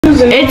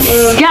It's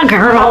your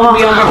girl,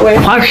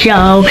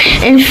 Farhio.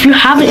 And if you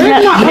haven't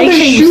yet, make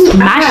sure you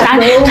smash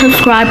that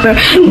subscriber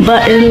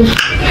button.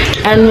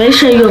 And make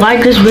sure you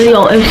like this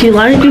video if you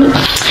like it.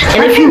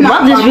 And if you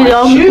love this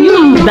video,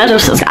 you better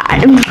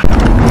subscribe.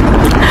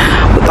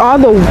 With all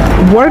the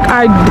work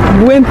I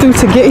went through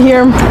to get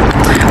here,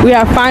 we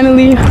have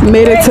finally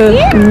made it to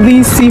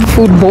Lee's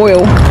Seafood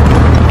Boil.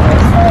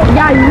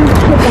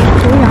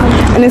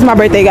 And it's my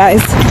birthday,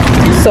 guys.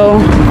 So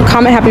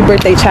comment happy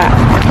birthday, chat.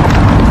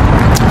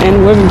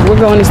 And we're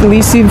going to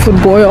Lee's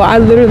Seafood Boil. I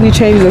literally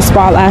changed the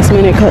spot last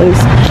minute because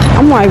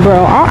I'm like,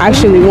 bro, I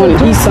actually want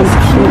to eat some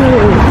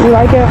food. You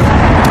like it?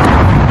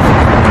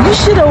 You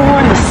should have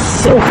worn the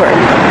silver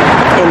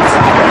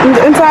inside.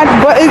 The inside,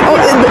 but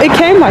it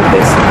came like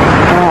this.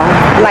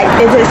 Like,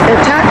 is it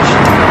attached?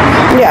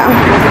 Yeah.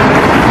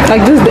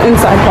 Like, this is the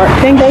inside part.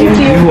 Thank you.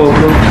 You're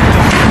welcome.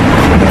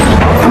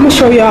 I'm gonna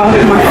show y'all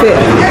my fit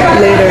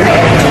later.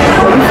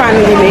 We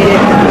finally made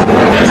it.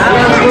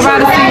 We're about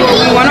to see what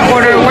we want to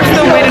order. We're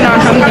still waiting on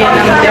Humdi and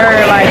them.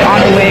 They're like on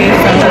the way.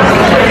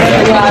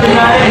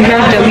 And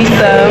here's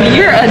Delisa.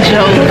 You're a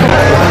joke.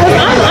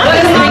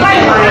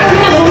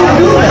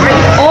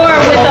 Or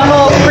with the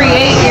whole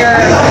create your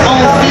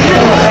own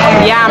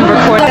seafood. Yeah, I'm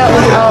recording.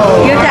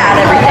 Oh. You have to add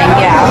everything,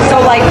 yeah. So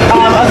like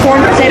a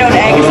corn, potato, and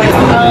egg is like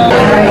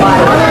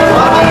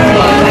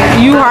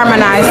You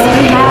harmonize.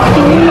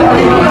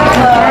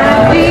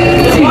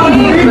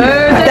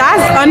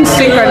 That's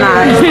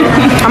unsynchronized.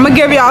 I'm gonna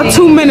give y'all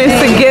 2 minutes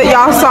to get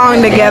y'all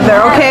song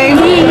together, okay?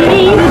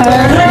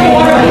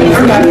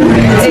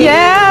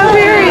 Yeah,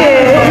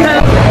 period.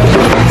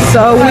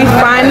 So we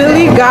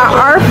finally got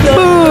our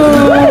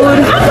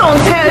food. I'm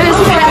gonna tear this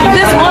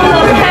one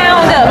little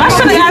pound up. I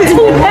should have got 2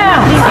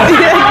 pounds.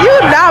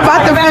 You're not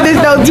about to finish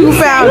those 2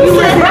 pounds.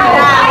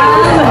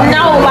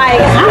 No,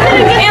 like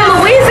in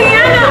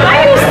Louisiana,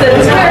 I used to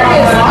tear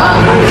this up.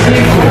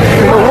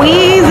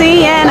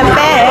 Louisiana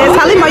fast.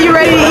 Halima, you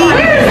ready to eat?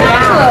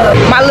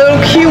 My little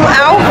cute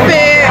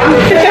outfit.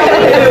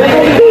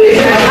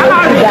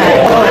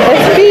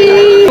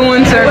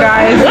 Influencer,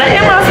 guys. What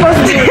am I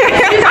supposed to do?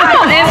 I'm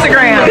on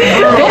Instagram.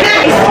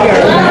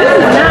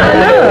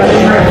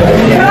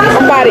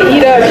 I'm about to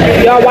eat up.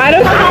 Y'all, why the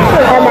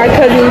are my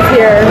cousins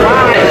here?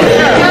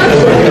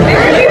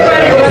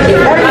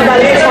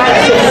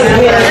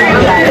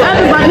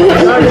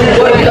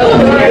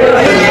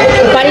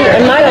 Buddy,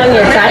 am I on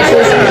your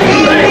taxes?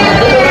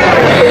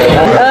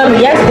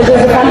 Yes,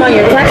 because if I'm on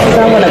your taxes, I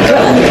want to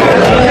cut.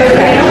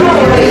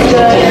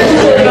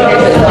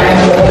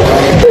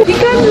 You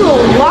guys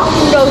will walk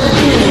those.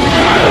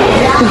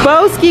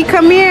 Boski,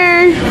 come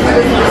here.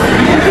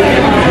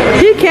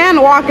 He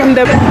can walk him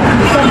the.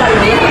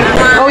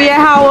 Oh yeah,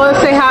 how was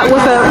say hi?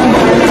 What's up?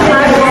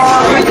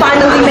 We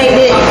finally made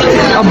it.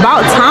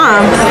 About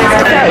time.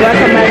 What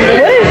is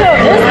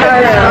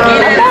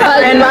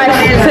And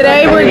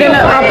today we're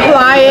gonna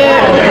apply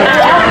it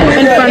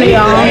in front of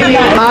y'all.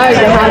 Alright,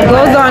 it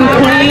goes on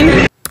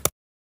clean.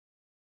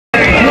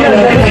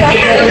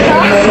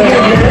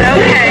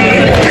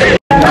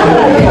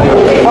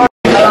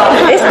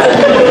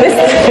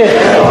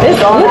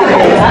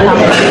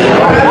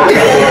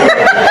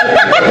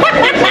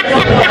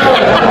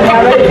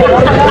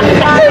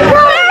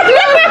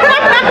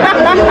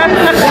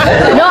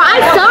 No, I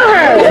saw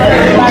her.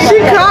 She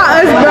caught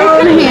us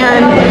bone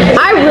hand.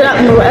 I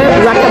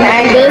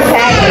recommend this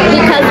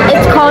because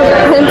it's called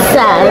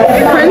Princess.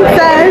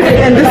 Princess,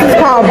 and this is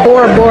called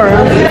Bora Bora.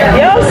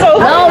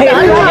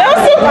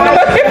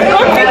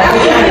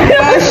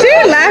 She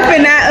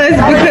laughing at us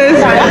because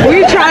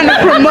we're trying to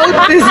promote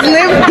this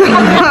lip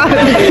gloss.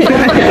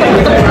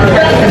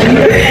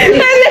 And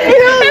then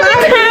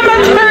last time I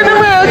turned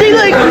around, they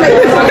like,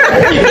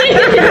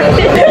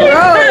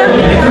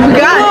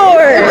 bro,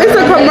 it's a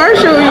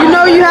commercial. You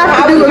know you have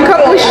to do a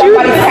couple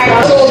shoots.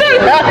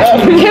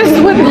 Kiss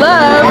with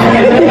love.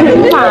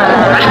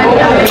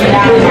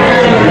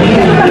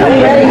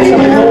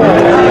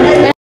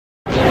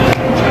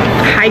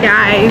 Hi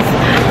guys.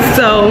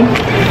 So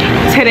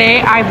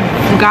today I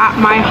got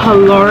my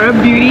Halora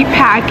Beauty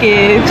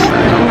package.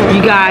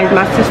 You guys,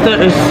 my sister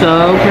is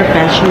so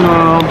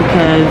professional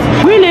because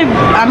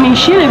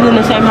she lived in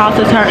the same house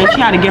as her and she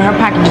had to get her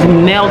packages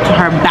mailed to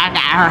her back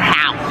at her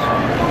house.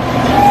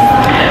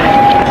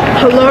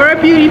 Halora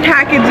Beauty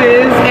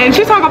packages, and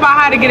she's talking about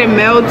how to get it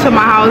mailed to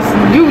my house.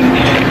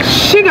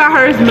 She got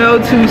hers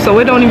mailed too, so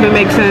it don't even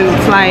make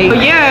sense. Like,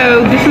 yeah,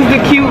 this is the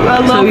cute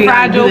little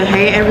fragile.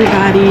 Hey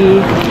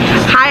everybody.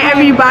 Hi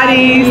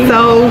everybody.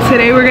 So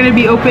today we're gonna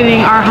be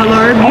opening our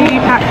Halora Beauty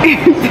package.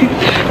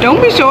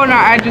 Don't be showing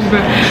our address,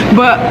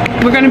 but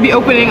we're gonna be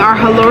opening our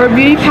Halora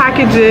Beauty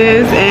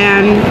packages,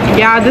 and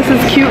yeah, this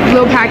is cute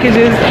little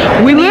packages.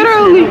 We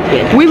literally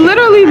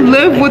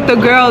live with the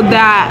girl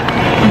that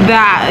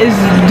is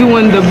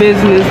doing the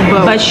business,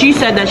 but she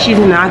said that she's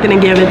not gonna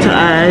give it to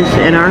us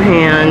in our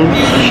hand.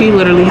 She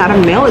literally had to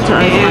mail it to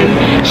us.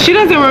 And she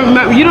doesn't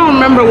remember. You don't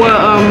remember what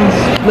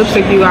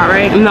lipstick you got,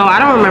 right? No, I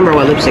don't remember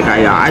what lipstick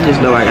I got. I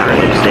just know I got a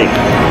lipstick.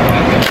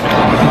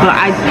 But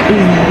I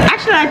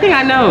think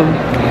I know.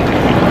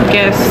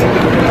 Guess.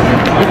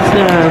 It's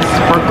the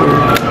sparkle.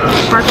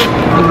 Sparkle?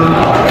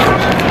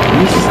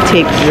 This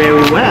taped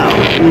very well.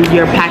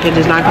 Your package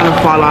is not gonna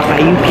fall off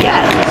at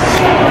UPS.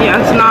 Yeah,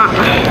 it's not.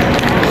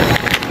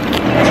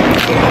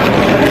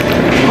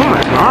 Oh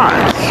my god,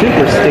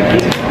 super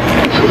sticky.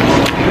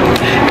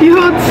 Yo,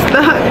 it's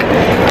stuck.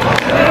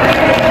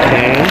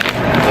 Okay.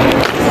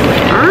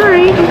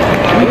 Alright.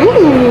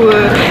 Ooh.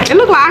 It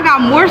look like I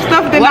got more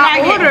stuff than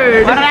I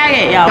ordered. What did I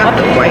get, y'all? Got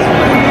the white.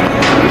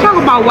 You talk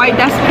about white,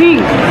 that's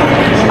pink.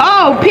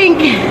 Oh, pink.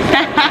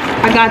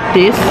 I got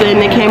this and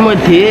it came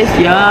with this,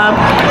 y'all.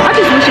 I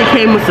just wish it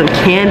came with some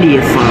candy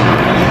or something.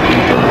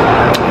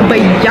 But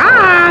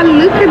yeah,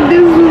 look at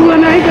this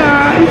one I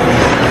got.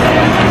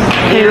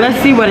 Hey, let's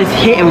see what it's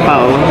hitting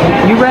for.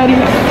 You ready?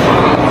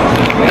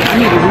 I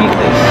need to read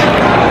this.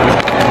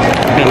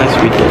 Okay, let's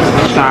read this.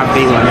 Stop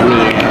being like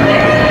me.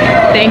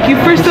 Thank you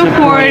for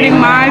supporting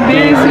my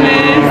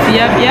business.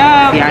 Yep.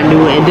 Yeah, I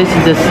knew it. And this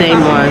is the same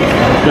one.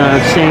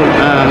 The same,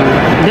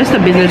 this is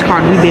the business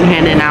card we've been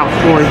handing out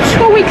for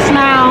 2 weeks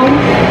now.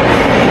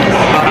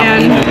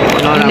 And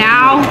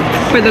now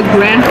for the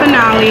grand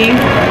finale,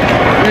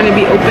 we're gonna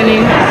be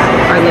opening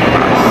our lip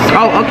gloss.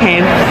 Oh,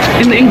 okay.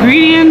 And the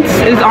ingredients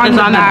is on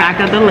the back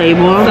of the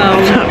label.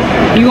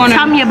 So you wanna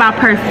tell me about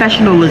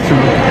professionalism.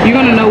 You're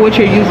gonna know what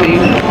you're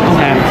using.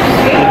 Okay.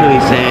 Literally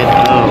said,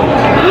 oh.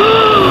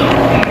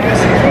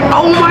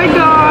 Oh my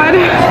god.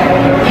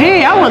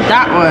 Hey, I want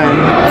that one.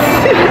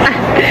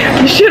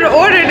 You should have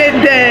ordered it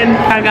then.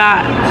 I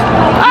got.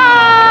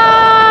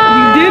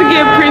 You did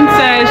get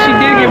princess. She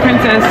did get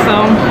princess.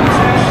 So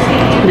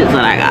this is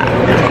what I got.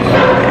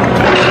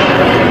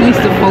 Needs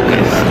to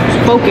focus.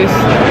 Focus.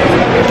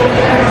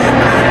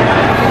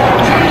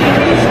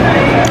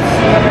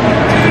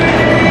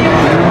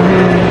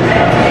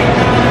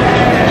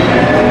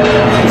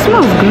 It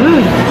smells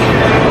good.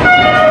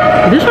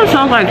 This one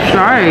smells like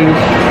strawberries.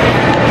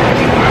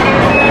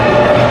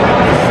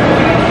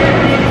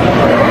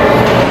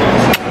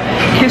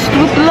 Kissed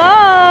with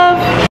love.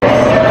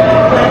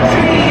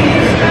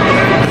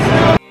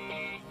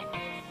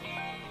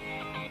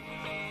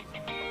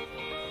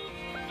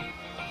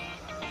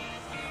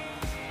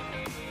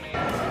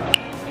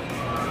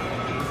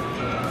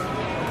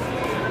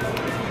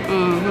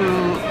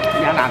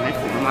 Y'all got me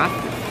for my.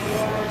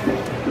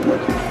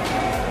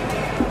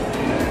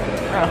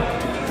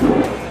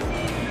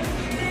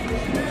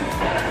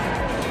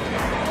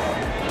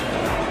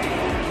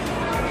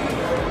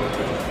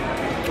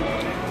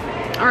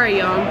 Alright,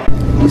 y'all.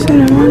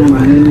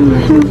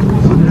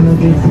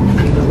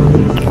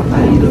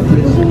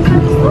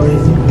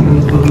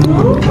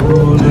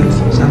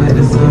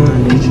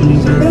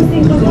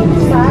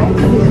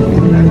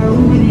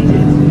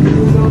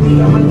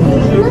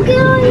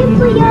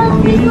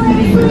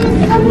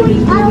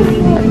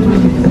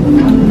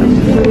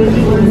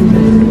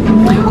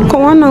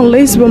 Kung anong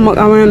lace ba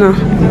mag-awa na?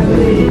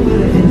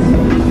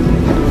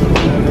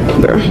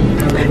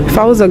 If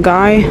I was a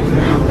guy,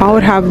 I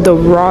would have the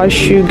raw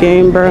shoe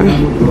game, bro.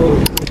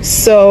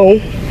 So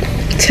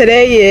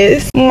today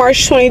is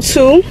March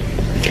 22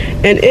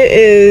 and it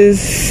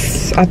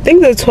is, I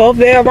think, the 12th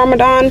day of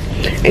Ramadan.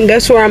 And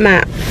guess where I'm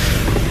at?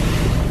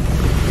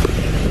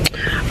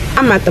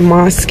 I'm at the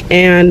mosque,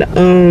 and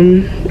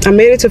I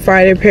made it to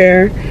Friday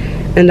prayer,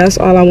 and that's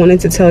all I wanted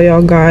to tell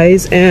y'all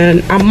guys.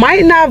 And I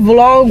might not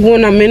vlog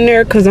when I'm in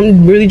there because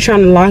I'm really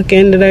trying to lock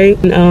in today.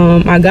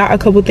 I got a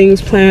couple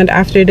things planned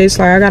after this.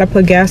 Like, I gotta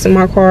put gas in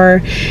my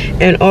car,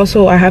 and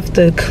also I have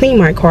to clean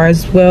my car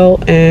as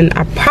well, and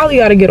I probably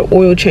gotta get an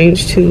oil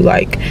change too.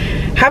 Like,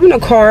 having a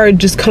car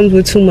just comes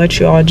with too much,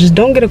 y'all. Just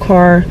don't get a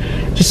car,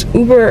 just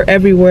Uber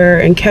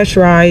everywhere and catch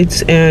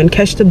rides and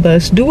catch the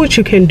bus. Do what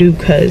you can do,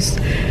 because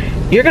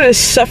you're gonna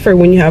suffer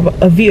when you have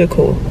a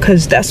vehicle,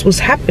 because that's what's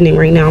happening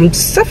right now. I'm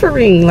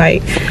suffering,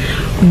 like,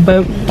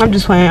 but I'm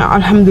just playing,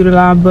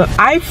 alhamdulillah. But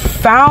I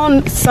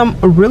found some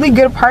really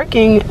good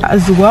parking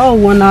as well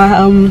when I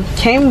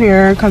came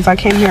here, because I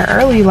came here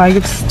early. Like,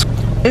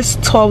 it's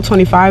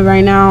 12:25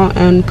 right now,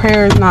 and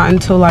prayer is not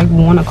until like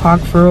 1 o'clock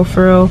for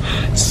real.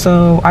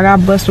 So I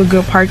got blessed with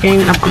good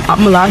parking.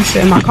 I'm allowed to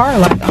sit in my car,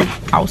 like,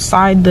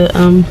 outside the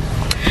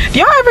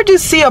y'all ever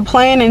just see a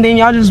plane and then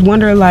y'all just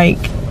wonder, like,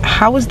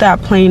 how is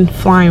that plane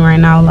flying right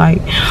now?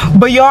 Like,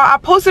 but y'all, I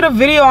posted a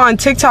video on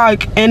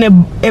TikTok and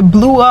it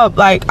blew up.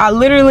 Like, I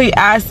literally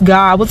asked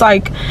God, I was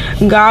like,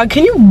 God,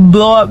 can you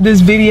blow up this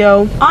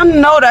video? Oh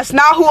no, that's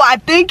not who I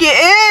think it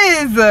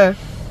is.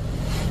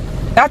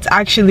 That's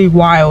actually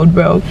wild,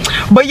 bro.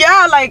 But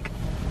yeah, like,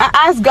 I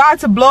asked God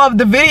to blow up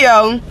the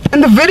video,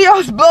 and the video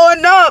is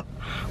blowing up,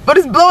 but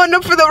it's blowing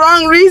up for the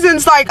wrong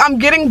reasons. Like, I'm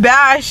getting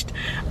bashed,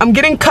 I'm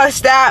getting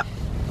cussed at,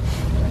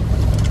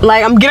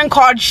 like, I'm getting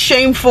called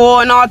shameful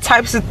and all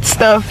types of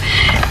stuff.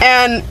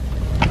 And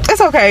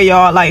it's okay,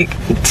 y'all. Like,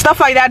 stuff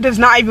like that does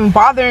not even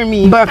bother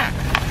me. But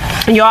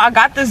y'all, I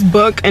got this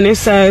book, and it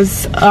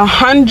says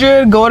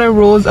 100 golden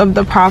rules of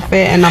the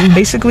prophet, and I'm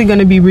basically going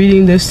to be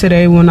reading this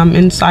today when I'm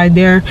inside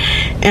there.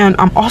 And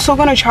I'm also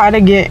going to try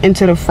to get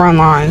into the front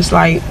lines.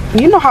 Like,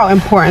 you know how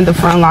important the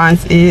front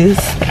lines is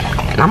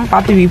And I'm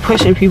about to be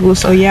pushing people.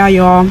 So yeah,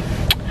 y'all.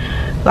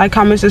 Like,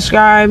 comment,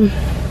 subscribe.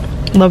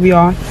 Love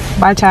y'all.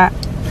 Bye, chat.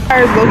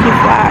 Tires low-key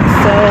flat,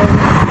 so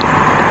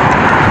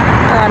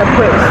I gotta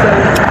put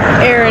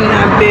some air in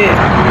that bit.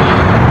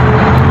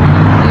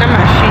 Not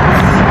my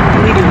sheets.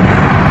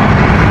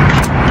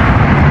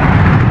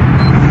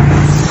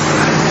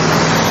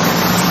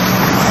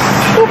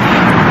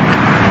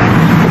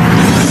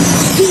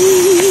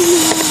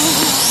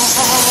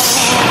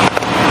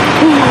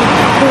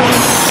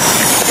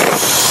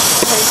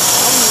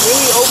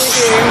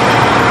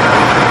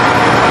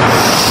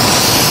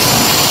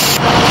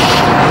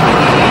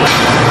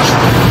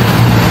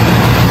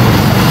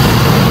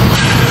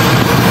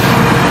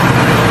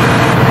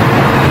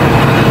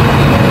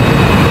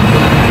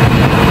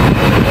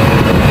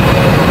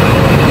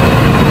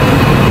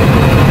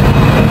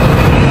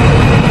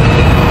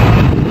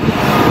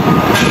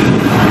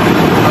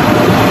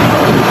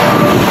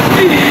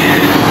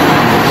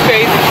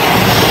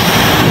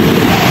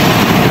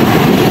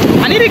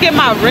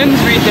 My rims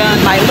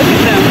redone. Like, look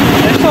at them,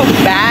 they're so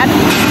bad.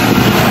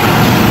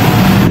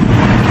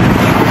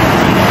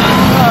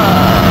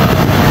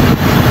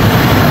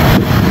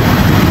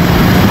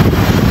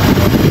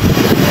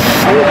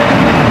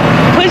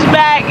 Push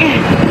back.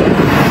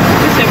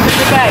 Listen, push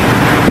it back.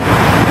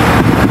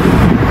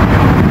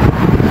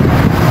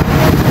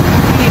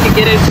 I need to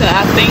get it to,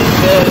 I think,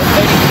 the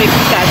 36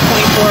 at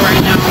 24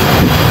 right now.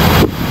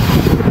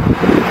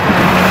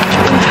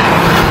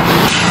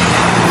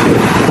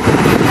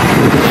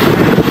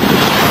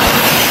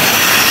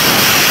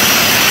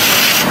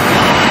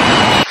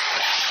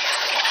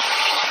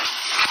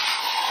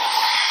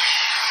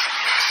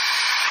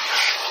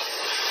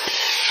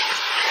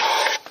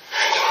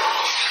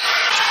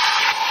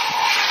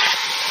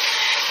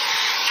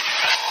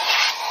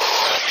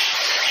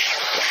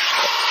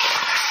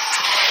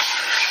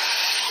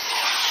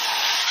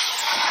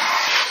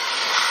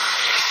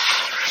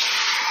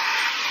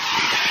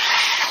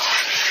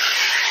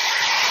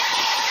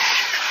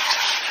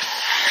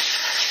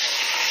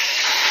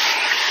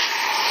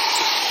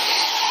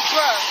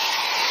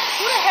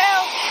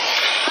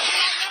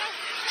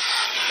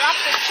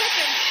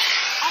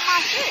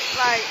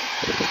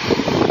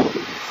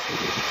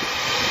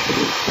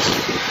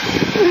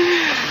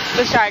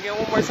 Let's try again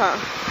one more time.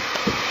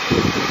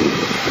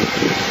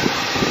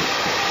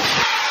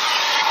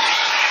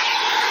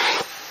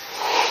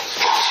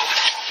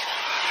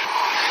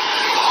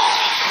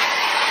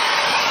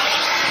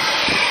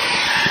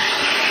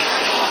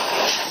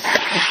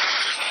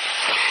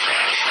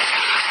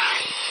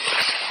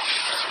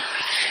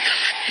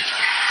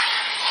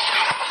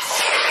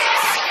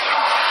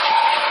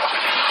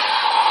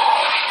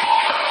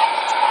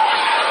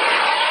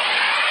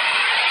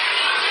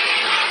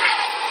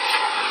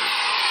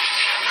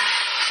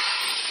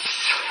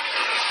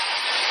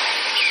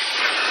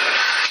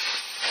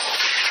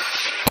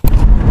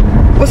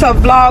 What's up,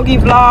 vloggy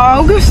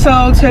vlog?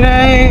 So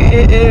today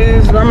it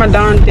is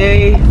Ramadan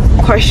day,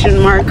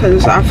 question mark,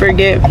 because I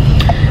forget.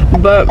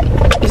 But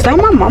is that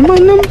my mama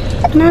in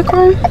that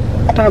car?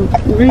 That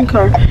green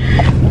car.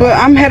 But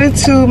I'm headed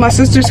to my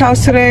sister's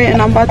house today,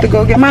 and I'm about to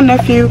go get my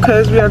nephew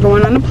because we are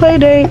going on a play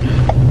date.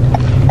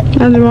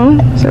 Nothing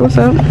wrong. Say what's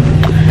up.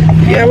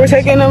 Yeah, we're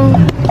taking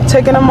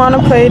him on a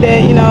play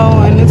date, you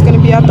know, and it's gonna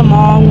be at the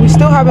mall. We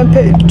still haven't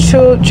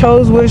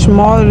chose which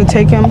mall to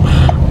take him.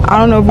 I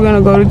don't know if we're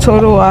gonna go to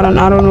Total. I don't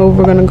know if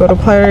we're gonna go to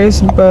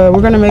Players, but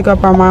we're gonna make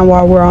up our mind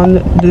while we're on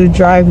the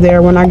drive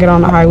there when I get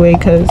on the highway,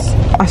 because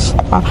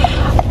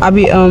I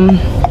be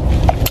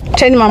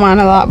changing my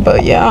mind a lot.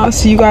 But yeah, I'll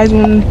see you guys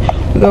when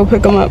we go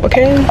pick them up,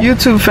 okay?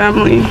 YouTube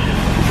family,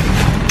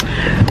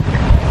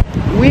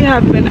 we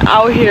have been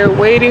out here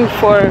waiting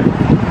for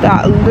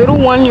that little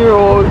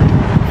 1-year-old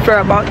for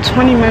about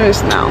 20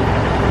 minutes now.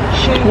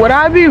 Would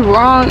I be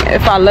wrong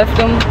if I left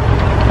him?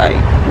 Like,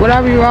 would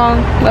I be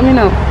wrong? Let me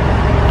know.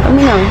 Let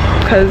me know,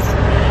 because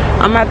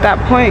I'm at that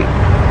point.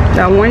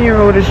 That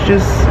 1-year-old is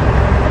just,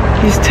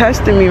 he's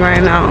testing me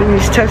right now.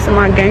 He's testing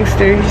my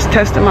gangster, he's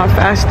testing my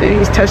fasting,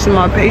 he's testing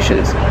my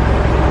patience.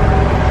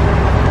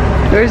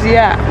 Where's he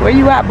at? Where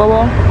you at,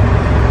 Bobo?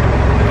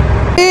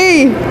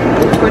 Hey,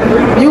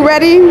 you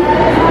ready?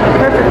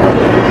 Perfect.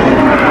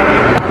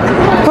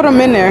 Put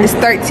him in there. It's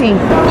 13.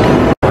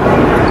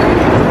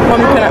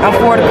 Mommy can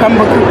afford a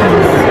combo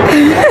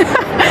cookies.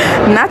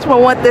 Nachma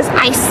want this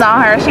ice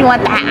on her. She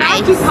want that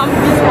ice.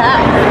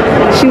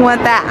 She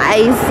want that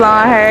ice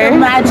on her.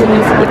 Imagine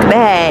this. Look at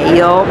that.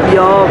 Yup.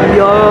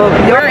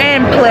 We're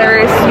in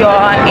Polaris,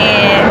 y'all,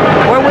 and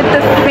we're with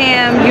the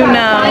fam, you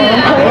know.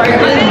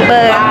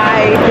 But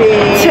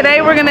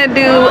today we're gonna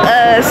do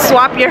a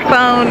swap your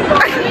phone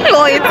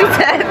loyalty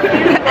test.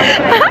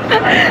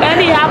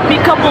 Any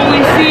happy couple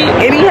we see,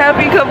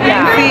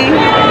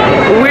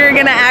 we're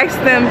gonna ask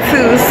them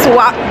to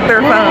swap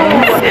their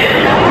phones.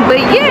 But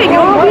yeah,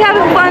 y'all, we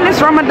having fun.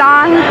 It's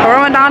Ramadan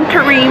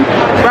Kareem,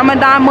 Ramadan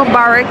Ramadan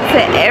Mubarak to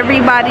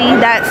everybody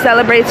that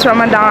celebrates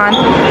Ramadan.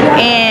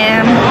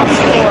 And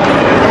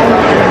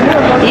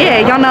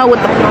yeah, y'all know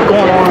what the fuck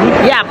going on.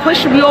 Yeah,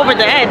 push me over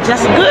the edge.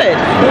 That's good.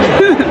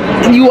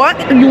 You want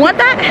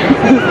that?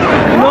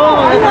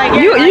 No, it's like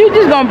You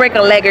just gonna break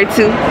a leg or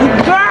two.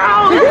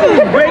 girl, this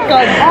is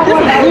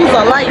lose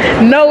a life.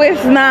 No,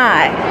 it's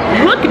not.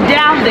 Look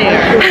down there.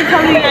 I'm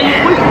telling you, you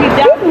push me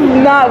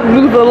down. Not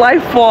lose a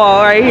life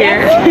fall right here.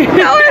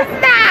 No, it's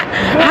not.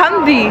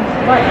 Hamdi,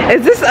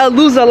 is this a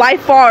lose a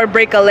life fall or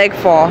break a leg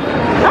fall?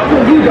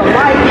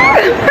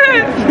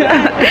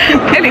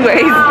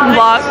 Anyways,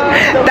 vlog.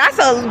 That's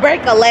a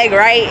break a leg,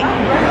 right?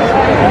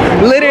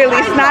 Literally,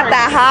 it's not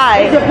that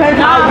high. It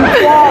depends how you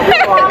fall.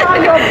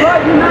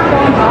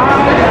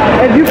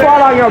 If you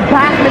fall on your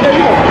back,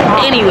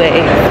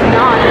 Anyway,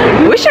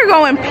 we should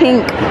go in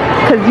pink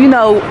because you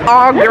know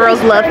all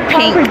girls love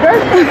pink.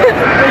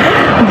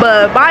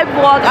 But bye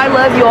vlog, I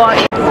love y'all.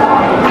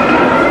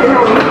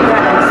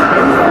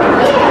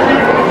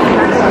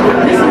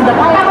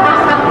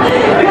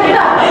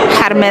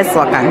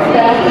 Wakan.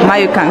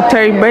 Mayukan,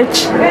 Terry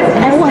Birch.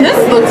 This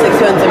looks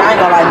expensive. I ain't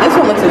gonna lie. This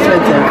one looks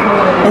expensive.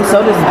 And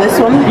so does this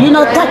one. You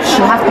know, touch.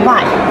 You have to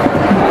buy.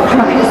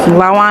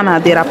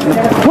 Lawana did up.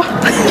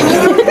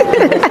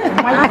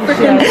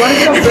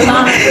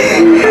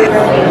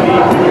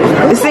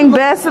 This thing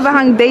best of a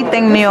hang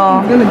dating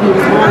nyo.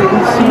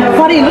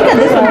 Funny, look at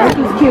this one.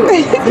 It's cute.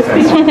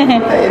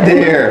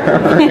 There.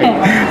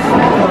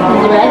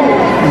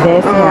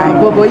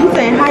 But you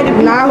saying hi to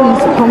now?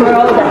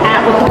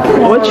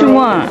 What you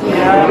want?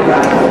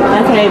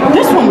 Okay,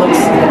 this one looks.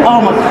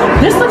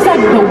 This looks like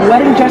the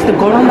wedding dress, the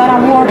gold one that I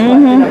wore.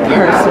 Person.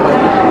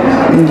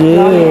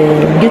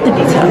 Yeah. Get the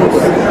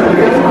details.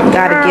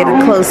 Gotta get it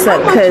close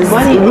up because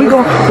we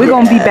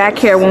gonna be back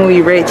here when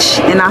we rich,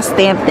 and I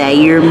stamped that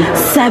year.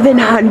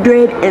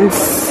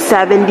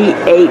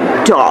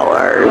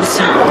 $778.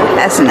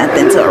 That's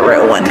nothing to a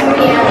real one.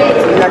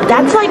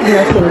 That's like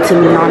nothing to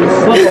me,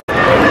 honestly.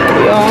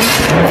 Y'all,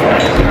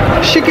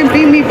 she can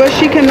beat me, but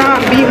she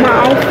cannot beat my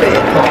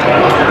outfit.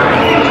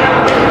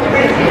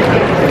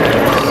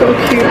 So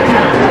cute.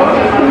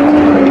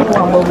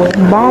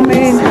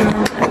 Bombing.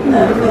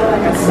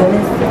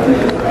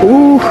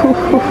 Ooh,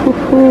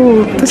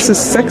 this is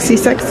sexy,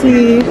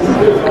 sexy.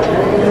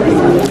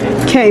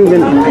 Can't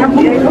even.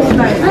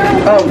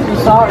 Oh,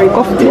 sorry.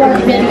 Go for it.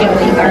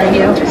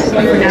 Farhio. We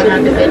were now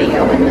on the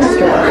video in the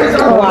store.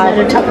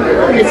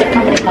 It's a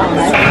company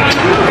policy.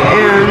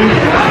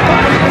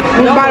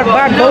 And I'm about to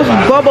buy those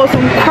Bobo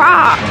some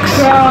Crocs.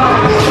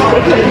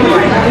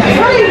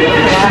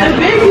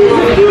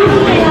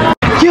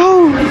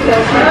 Yo,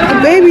 the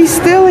baby's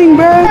stealing,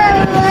 bro.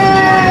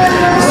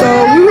 So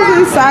we was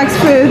in Saks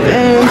Fifth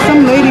and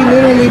some lady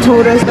literally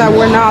told us that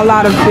we're not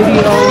allowed to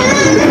video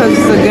because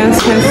it's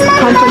against his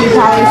company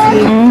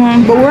policy.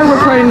 But we're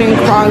recording in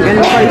Crocs and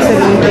nobody said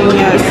anything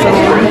yet. So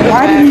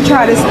why did he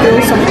try to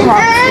steal some Crocs?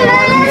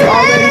 He's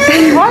already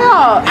stealing.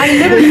 I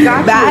literally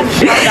got bad.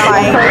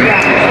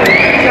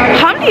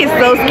 Hamdi is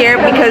so scared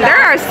because there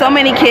are so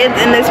many kids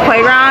in this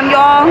playground,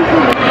 y'all,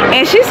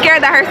 and she's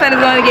scared that her son is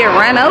going to get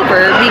run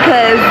over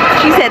because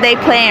she said they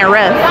playing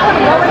rough.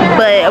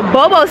 But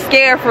Bobo's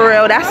scared for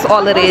real. That's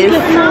all it is.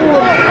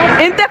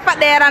 That's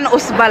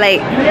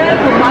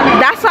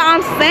what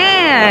I'm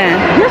saying.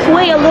 Just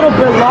wait a little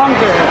bit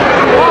longer.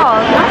 Oh,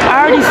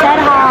 I already said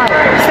hi.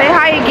 Say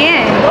hi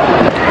again.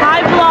 Hi,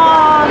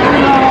 vlog.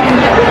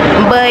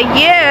 But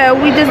yeah,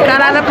 we just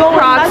got out of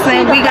Crocs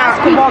and we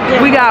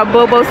got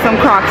Bobo some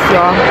Crocs,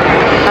 y'all.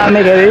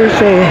 Nigga, they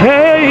say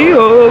hey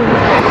yo.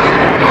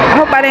 I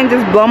hope I didn't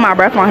just blow my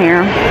breath on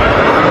here. I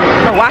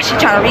don't know why she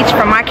trying to reach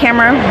for my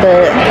camera,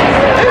 but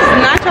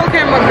Not your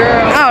camera,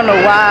 girl. I don't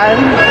know why.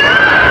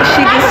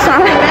 She just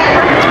trying to.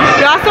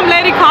 Y'all, some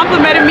lady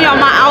complimented me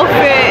on my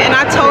outfit and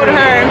I told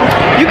her,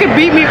 you can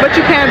beat me, but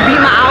you can't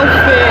beat my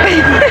outfit.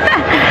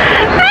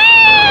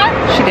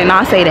 She did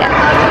not say that.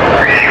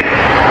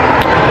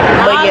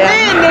 But yeah.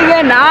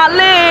 Nigga, not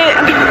lit.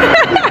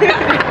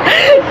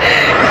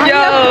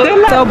 Yo,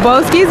 so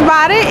Boski's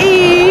about to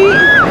eat.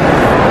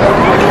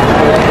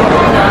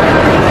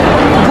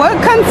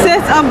 What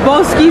consists of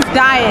Boski's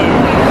diet?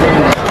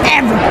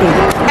 Everything.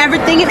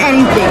 Everything and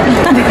anything.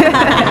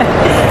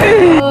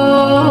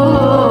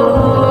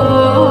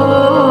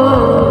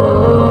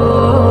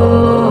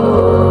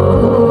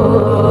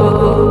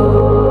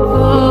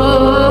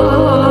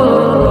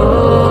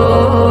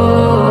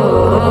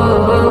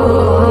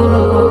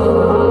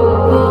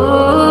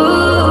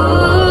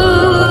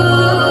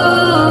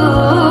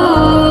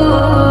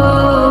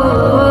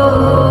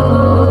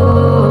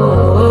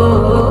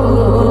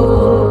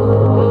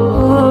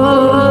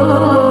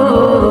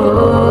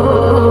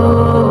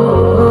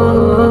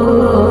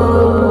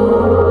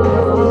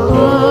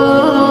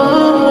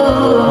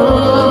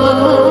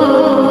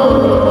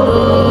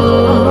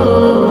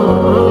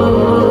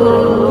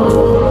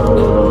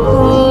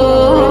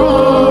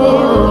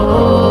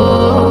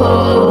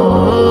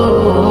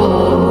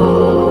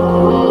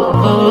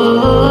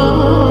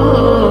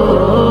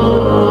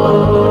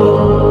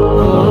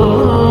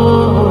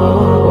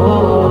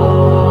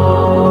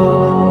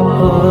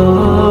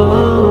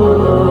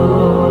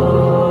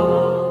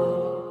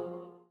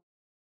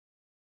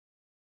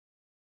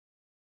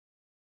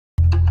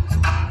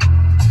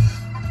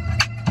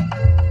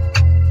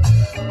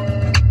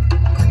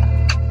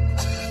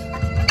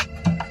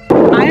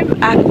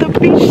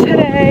 beach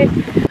today.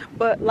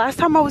 But last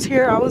time I was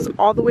here, I was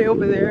all the way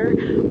over there.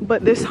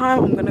 But this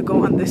time I'm gonna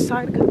go on this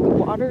side because the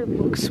water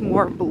looks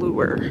more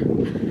bluer.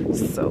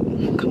 So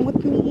come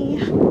with me.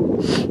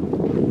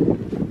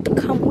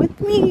 Come with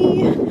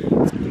me.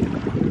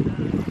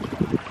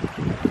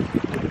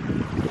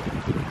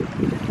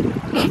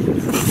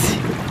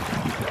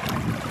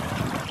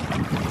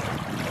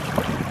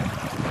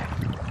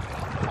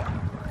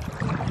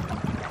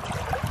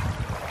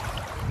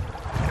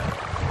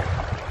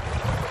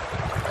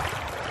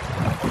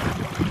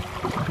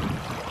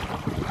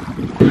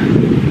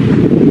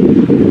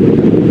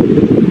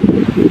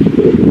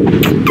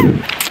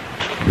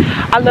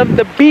 I love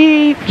the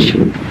beach.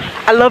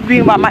 I love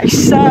being by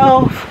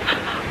myself.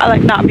 I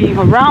like not being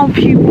around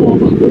people.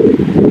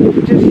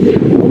 Just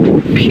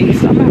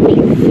peace. I'm at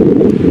peace.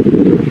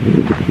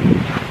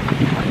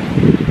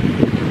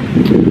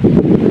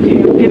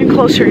 Okay, I'm getting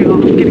closer,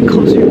 y'all. I'm getting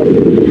closer.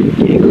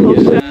 Getting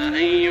closer.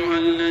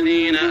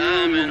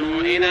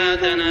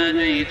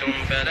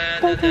 فلا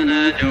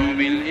تتناجوا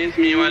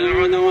بالإثم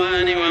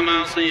والعدوان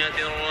ومعصية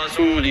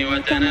الرسول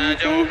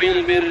وتناجوا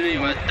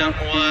بالبر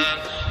والتقوى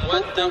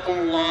واتقوا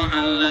الله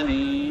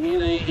الذي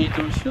إليه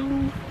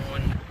تحشرون.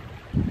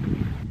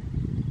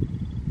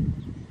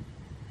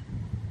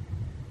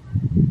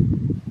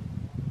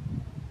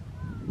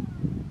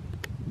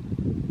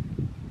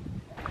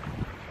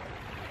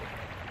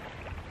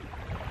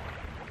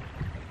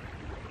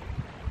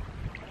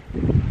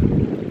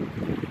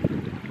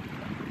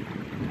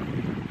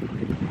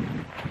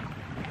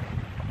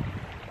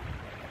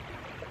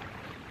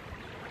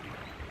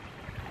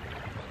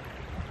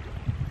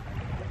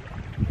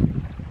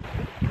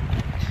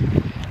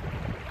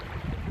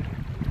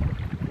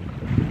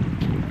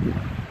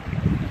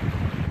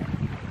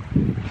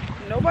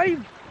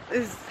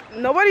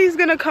 Nobody's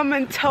gonna come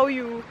and tell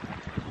you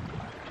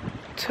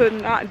to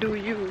not do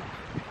you.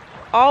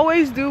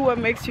 Always do what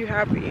makes you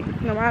happy,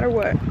 no matter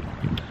what.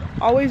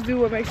 Always do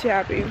what makes you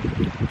happy,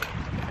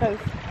 because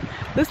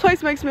this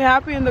place makes me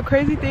happy. And the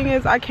crazy thing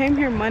is, I came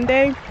here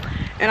Monday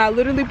and I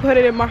literally put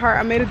it in my heart.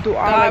 I made a dua,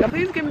 like,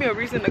 please give me a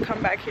reason to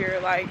come back here.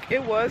 Like,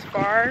 it was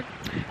far,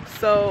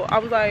 so I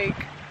was like,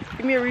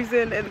 give me a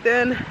reason. And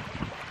then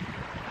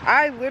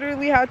I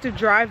literally had to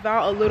drive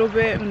out a little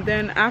bit, and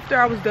then after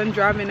I was done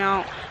driving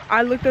out,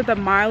 I looked at the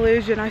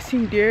mileage and I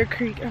seen Deer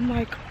Creek. I'm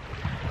like,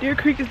 Deer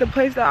Creek is the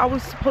place that I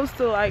was supposed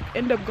to like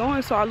end up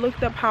going. So I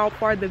looked up how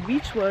far the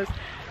beach was.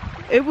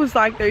 It was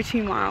like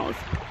 13 miles.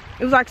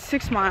 It was like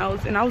 6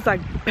 miles, and I was like,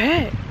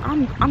 bet,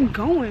 I'm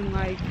going.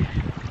 Like,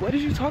 what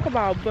did you talk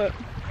about? But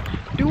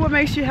do what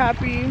makes you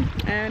happy.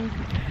 And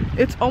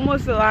it's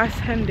almost the last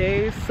 10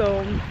 days,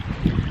 so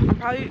I'm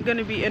probably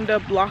gonna end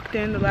up locked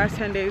in the last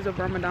 10 days of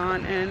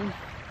Ramadan and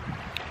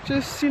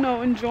just, you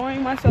know,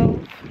 enjoying myself.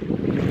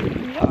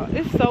 Yeah,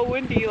 it's so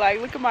windy. Like,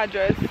 look at my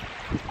dress.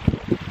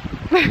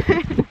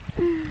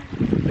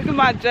 Look at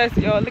my dress,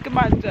 yo. Look at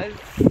my dress.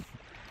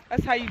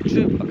 That's how you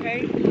drip,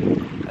 okay?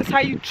 That's how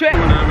you drip.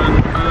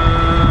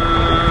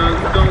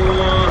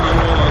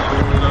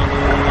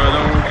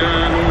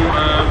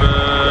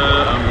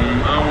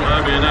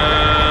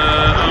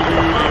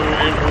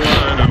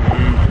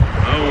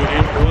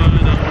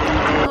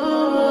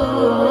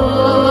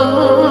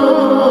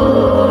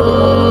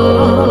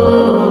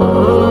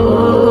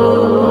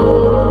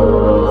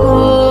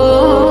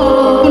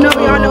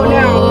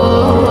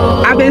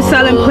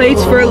 Selling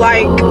plates for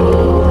like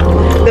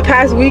the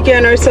past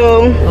weekend or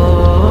so.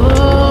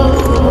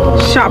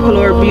 Shop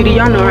Halor Beauty,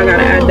 y'all know I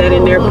gotta add that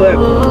in there. But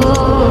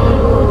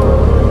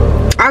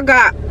I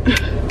got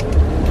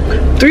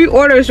 3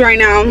 orders right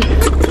now,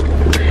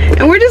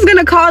 and we're just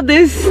gonna call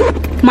this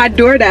my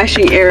door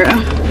dashing era,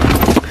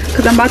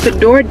 because I'm about to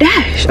door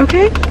dash,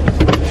 okay?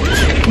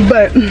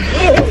 But you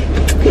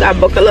gotta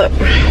buckle up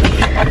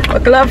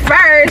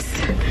first.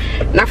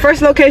 And our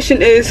first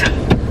location is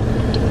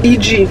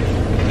EG,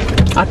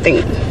 I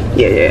think.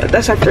 Yeah,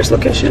 that's our first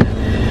location.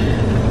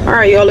 All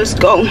right, y'all, let's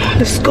go.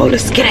 Let's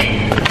get it.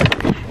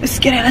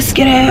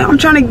 I'm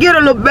trying to get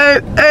a little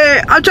bit.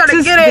 I'm trying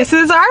to get it. This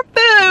is our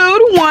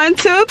food. 1,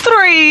 2,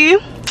 3.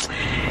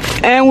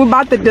 And we're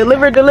about to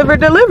deliver.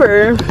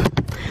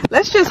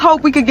 Let's just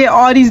hope we could get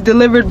all these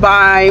delivered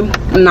by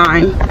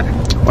 9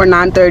 or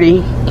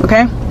 9:30,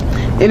 okay?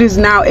 It is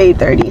now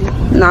 8:30,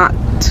 not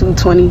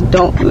 2:20.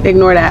 Don't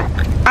ignore that.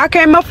 I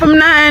came up from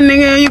nothing,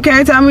 nigga. You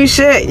can't tell me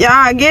shit.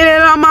 Y'all get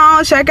it on my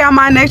own. Check out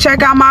my neck,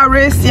 check out my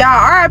wrist.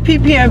 Y'all,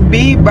 RIP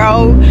PNB,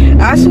 bro.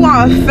 That's what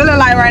I'm feeling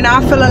like right now.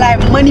 I'm feeling like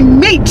Money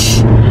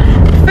Meech.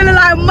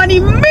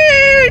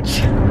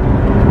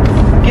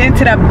 Get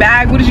into the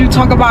bag. What did you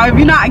talk about? If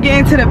you're not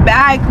getting to the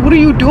bag, what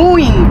are you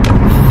doing?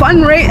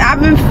 I've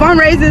been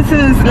fundraising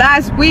since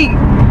last week.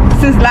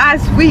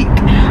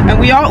 And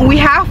we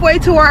halfway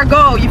to our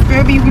goal. You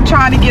feel me? We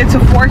trying to get to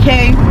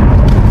 4K.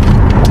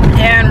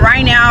 And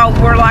right now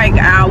we're like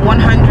at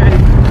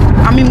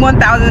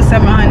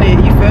 1,700.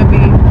 You feel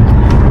me?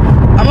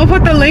 I'm gonna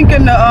put the link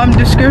in the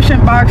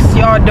description box.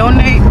 Y'all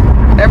donate.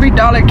 Every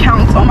dollar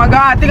counts. Oh my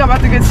god, I think I'm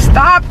about to get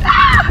stopped.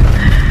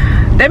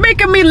 They're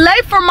making me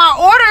late for my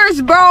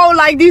orders, bro.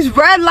 Like, these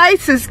red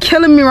lights is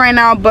killing me right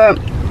now, but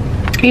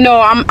you know,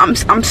 I'm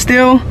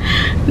still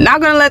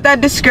not gonna let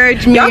that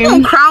discourage me. Y'all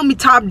gonna crown me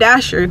top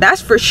dasher,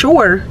 that's for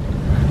sure.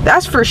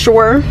 That's for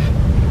sure.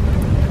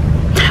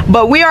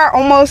 But we are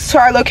almost to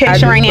our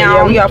location right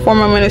now. We got 4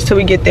 more minutes till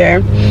we get there.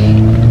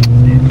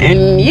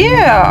 And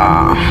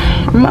yeah,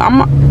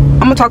 I'm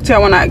gonna talk to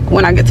y'all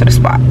when I get to the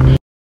spot.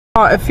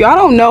 If y'all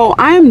don't know,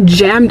 I am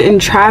jammed in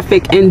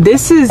traffic, and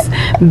this is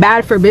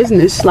bad for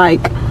business.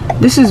 Like,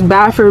 this is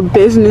bad for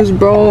business,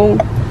 bro.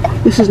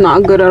 This is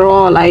not good at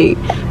all. Like,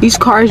 these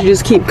cars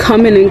just keep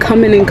coming and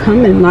coming and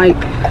coming. Like,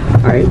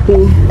 all right,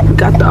 boom, we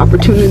got the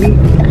opportunity.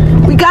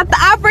 We got the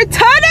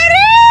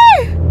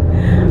opportunity.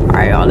 All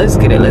right, y'all, let's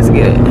get it. Let's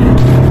get it.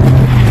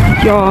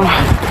 Y'all,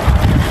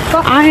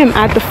 I am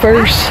at the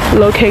first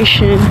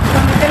location,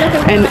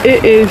 and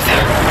it is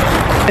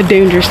a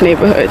dangerous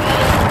neighborhood.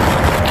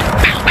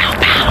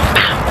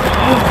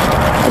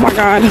 Oh my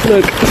God,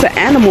 look, it's an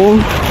animal.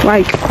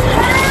 Like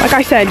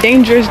I said,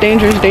 dangerous,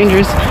 dangerous,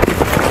 dangerous.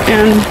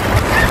 And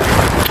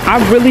I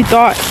really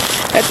thought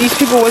that these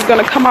people was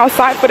gonna come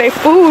outside for their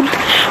food,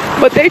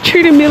 but they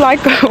treated me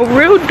like a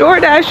real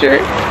DoorDasher,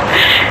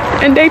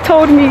 and they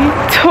told me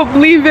to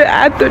leave it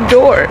at the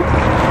door.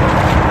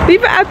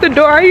 Leave it at the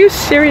door. Are you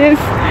serious?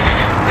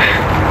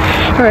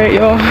 All right,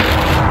 y'all.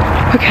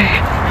 Okay.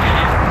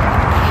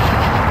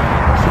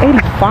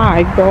 It's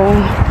 85, bro.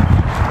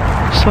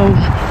 So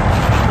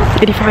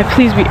 85,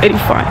 please be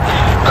 85.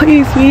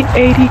 Please be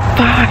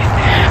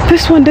 85.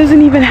 This one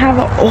doesn't even have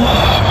a,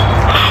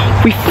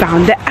 oh, we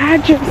found the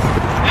address.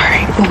 All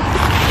right, boom.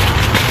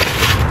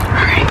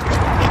 All right.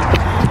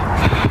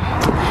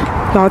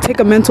 Y'all take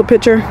a mental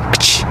picture.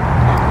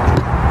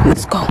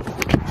 Let's go.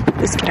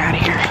 Let's get out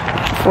of here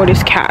before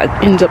this cat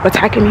ends up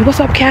attacking me. What's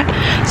up, cat?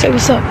 Say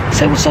what's up.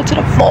 Say what's up to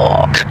the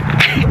vlog.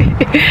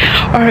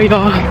 All right,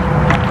 y'all.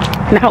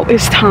 Now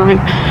it's time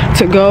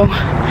to go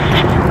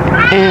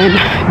and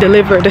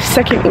deliver the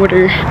second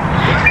order,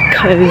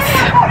 because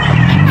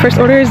first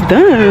order is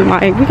done.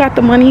 Like, we got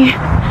the money.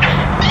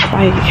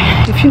 Like,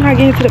 if you're not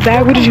getting to the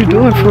bag, what is you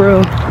doing for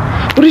real?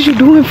 What is you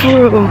doing for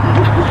real?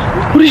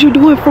 What is you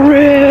doing for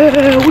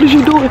real? What is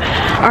you doing?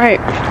 All right,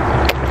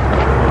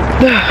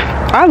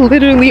 I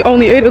literally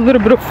only ate a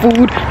little bit of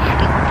food,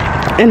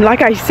 and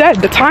like I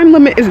said, the time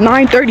limit is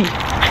 9:30.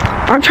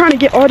 I'm trying to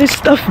get all this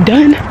stuff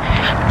done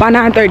by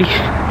 9:30.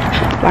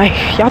 Like,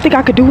 y'all think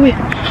I could do it?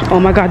 Oh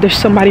my God, there's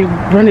somebody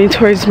running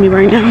towards me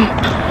right now.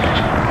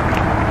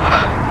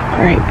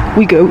 All right,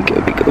 we good, we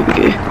good, we good, we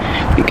good,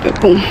 we good.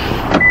 Boom.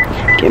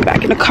 Getting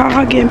back in the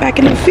car, getting back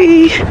in the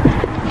V.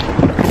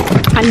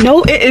 I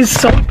know it is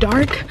so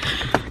dark.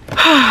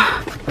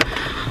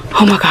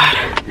 Oh my God.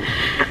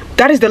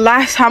 That is the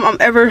last time I'm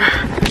ever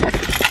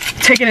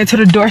taking it to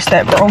the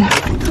doorstep, bro.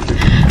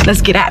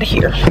 Let's get out of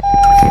here.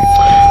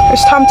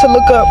 It's time to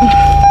look up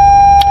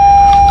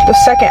the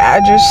second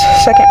address.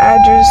 Second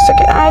address,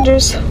 second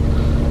address.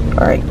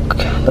 All right,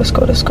 let's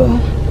go, let's go.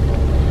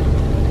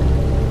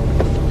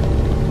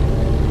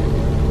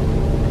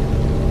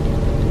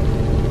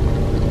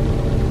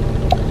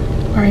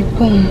 All right,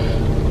 boom.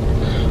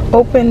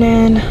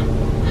 Opening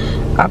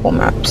Apple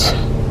Maps.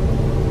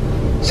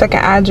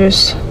 Second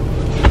address.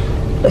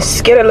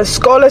 Let's get it, let's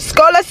go, let's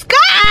go, let's go!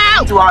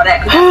 Do all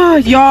that. Oh,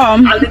 y'all,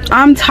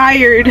 I'm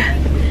tired.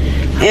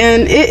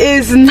 And it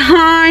is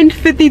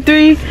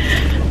 9:53.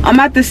 I'm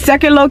at the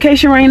second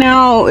location right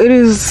now. It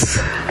is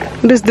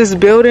this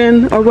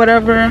building or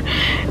whatever.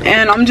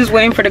 And I'm just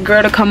waiting for the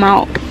girl to come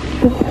out.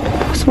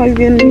 Oh, somebody's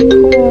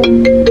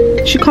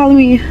getting she calling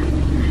me.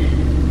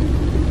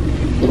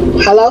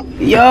 Hello?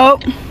 Yo.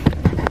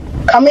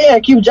 Come here,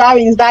 keep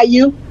driving. Is that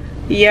you?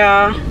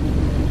 Yeah.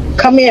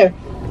 Come here.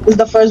 This is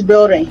the first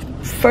building.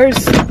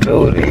 First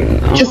building.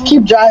 Just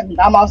keep driving.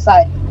 I'm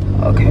outside.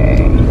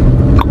 Okay.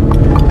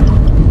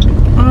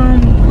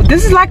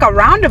 This is like a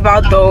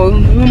roundabout though.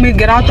 You want me to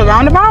get out the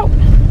roundabout?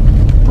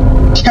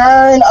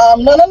 Turn,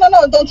 no,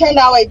 don't turn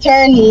that way.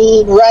 Turn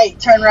right,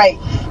 turn right.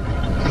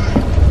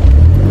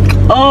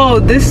 Oh,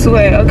 this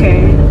way,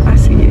 okay. I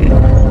see it.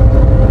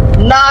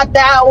 Not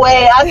that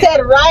way, I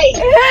said right.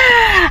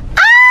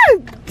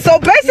 So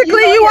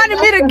basically you wanted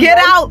me to get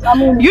out. I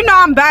mean, you know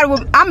I'm bad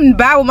with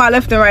my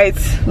left and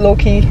rights, low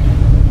key.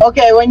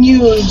 Okay, when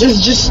you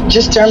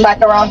just turn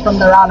back around from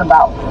the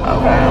roundabout.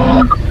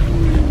 Okay.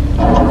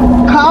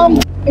 Come.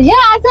 Yeah,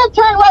 I said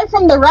turn right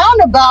from the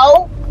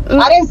roundabout.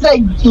 I didn't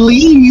say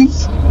leave.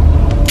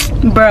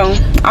 Bro,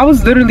 I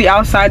was literally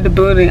outside the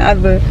building.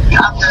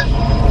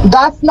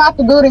 That's not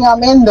the building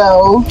I'm in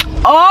though.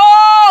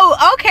 Oh,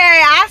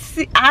 okay,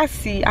 I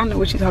see. I know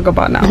what you're talking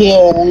about now.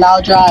 Yeah, now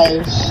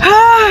drive.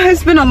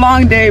 It's been a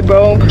long day,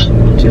 bro.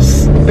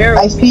 Just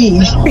barely. I see.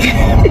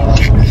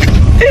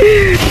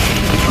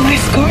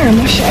 Nice car,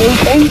 mashallah.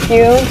 Thank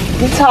you.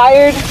 You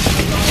tired?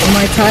 Am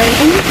I tired?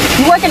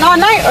 You working all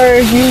night or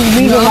you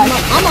leaving? No,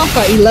 I'm off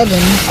at 11.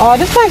 Oh,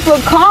 this place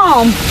look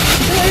calm.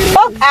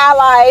 Fuck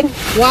Allied.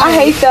 Why? I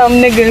hate them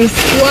niggas.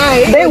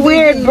 Why? They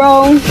weird,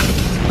 bro.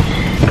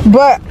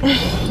 But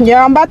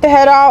yeah, I'm about to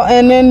head out,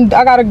 and then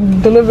I gotta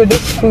deliver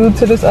this food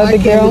to this other girl.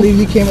 I can't believe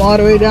you came all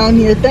the way down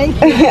here. Thank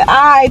you.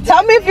 Alright,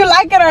 tell me if you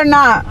like it or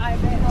not.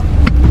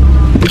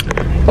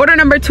 Order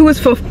number 2 is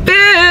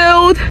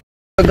fulfilled.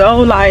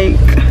 Go, like,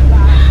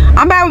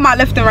 I'm bad with my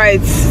left and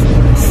rights.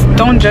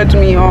 Don't judge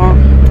me, y'all.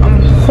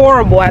 I'm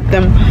horrible at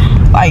them.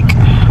 Like,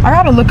 I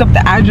gotta look up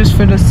the address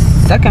for the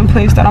second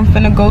place that I'm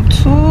finna go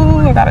to.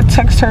 I gotta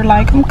text her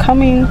like I'm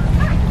coming.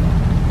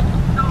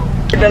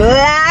 The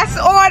last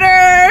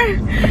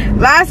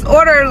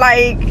order,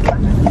 like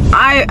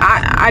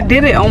I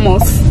did it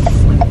almost.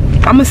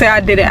 I'm gonna say I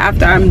did it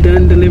after I'm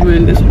done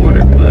delivering this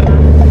order, but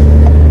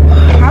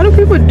how do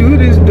people do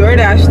this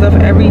DoorDash stuff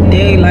every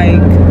day?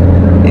 Like,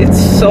 it's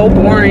so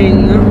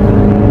boring.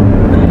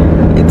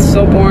 It's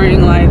so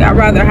boring. Like, I'd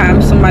rather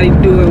have somebody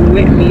do it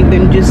with me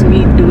than just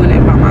me doing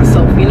it by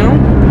myself, you know?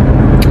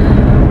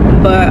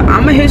 But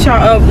I'm gonna hit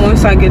y'all up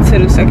once I get to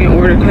the second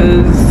order,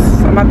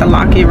 because I'm about to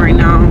lock it right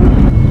now.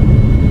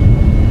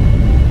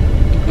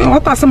 Oh, I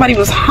thought somebody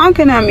was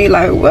honking at me,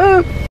 like,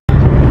 what?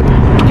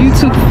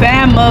 YouTube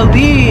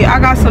family, I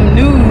got some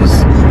news.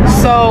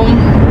 So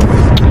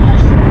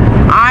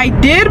I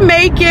did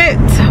make it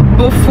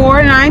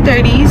before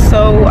 9:30,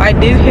 so I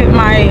did hit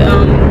my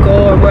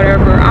goal or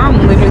whatever.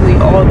 I'm literally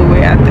all the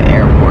way at the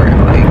airport.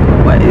 Like,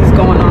 what is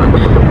going on?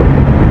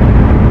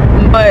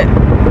 But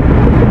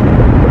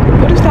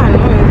what is that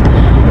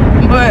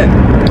noise? But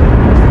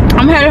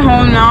I'm headed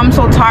home now. I'm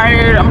so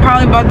tired. I'm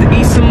probably about to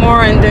eat some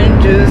more and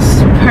then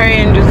just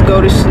pray and just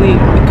go to sleep,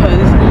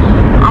 because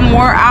I'm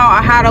wore out.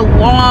 I had a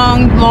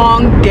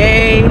long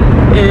day,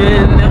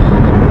 and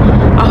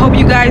I hope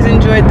you guys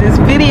enjoyed this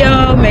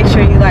video. Make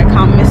sure you like,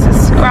 comment,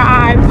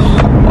 subscribe.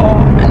 Oh,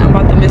 and I'm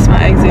about to miss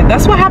my exit.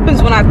 That's what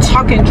happens when I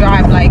talk and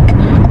drive. Like,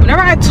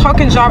 whenever I talk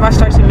and drive, I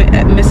start to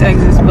miss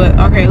exits. But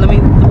okay, let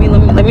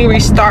me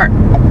restart.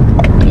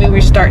 Let me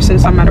restart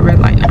since I'm at a red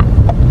light now.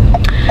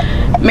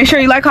 Make sure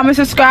you like, comment,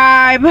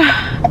 subscribe.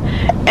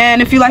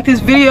 And if you like this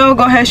video,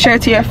 go ahead, share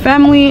it to your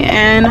family.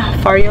 And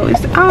Farhio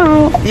is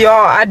out.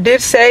 Y'all, I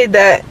did say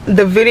that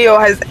the video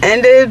has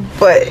ended,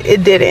 but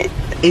it didn't.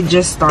 It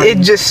just started.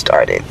 It just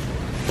started.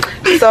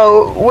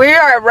 So we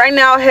are right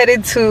now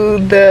headed to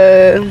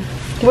the,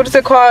 what is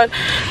it called?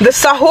 The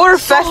Sahoor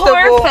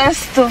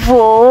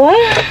Festival.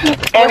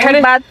 And we're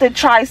about to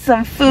try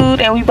some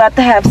food, and we about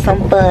to have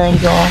some fun,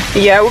 y'all.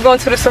 Yeah, we're going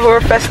to the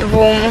Sahoor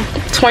Festival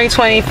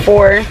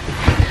 2024.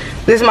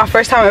 This is my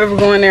first time ever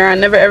going there. I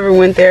never ever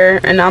went there,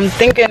 and I'm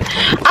thinking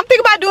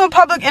about doing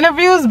public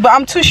interviews, but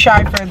I'm too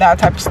shy for that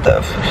type of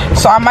stuff.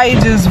 So I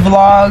might just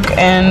vlog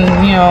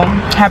and, you know,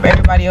 have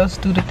everybody else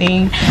do the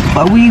thing.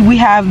 But we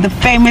have the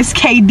famous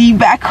KD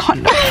back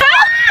on the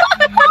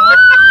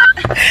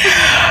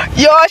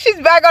yo, she's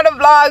back on the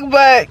vlog.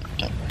 But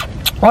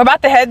we're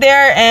about to head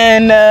there,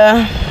 and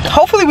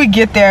hopefully we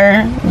get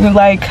there,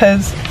 like,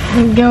 cause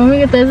girl, we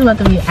get this about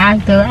to be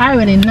active. I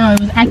already know it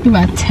was active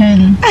at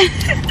 10.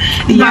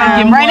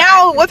 Yeah, right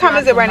now, what time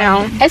is it right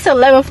now? It's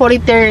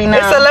 11:43 now.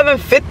 It's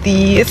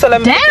 11:50. It's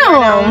 11:50 right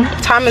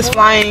now. Time is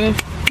flying.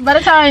 By the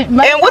time.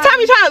 And what time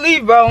you trying to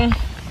leave, bro?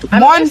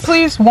 1,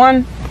 please.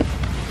 1.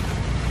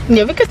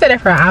 Yeah, we could stay there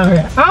for an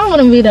hour. I don't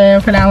want to be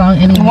there for that long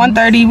anyway.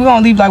 1:30. We're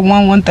gonna leave like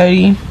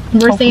 1:30.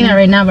 We're seeing it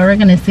right now, but we're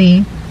gonna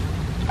see.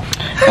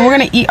 And we're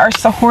gonna eat our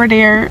Sahoor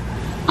there.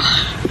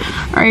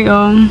 Alright,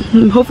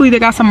 hopefully they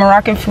got some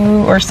Moroccan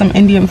food or some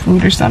Indian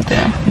food or something.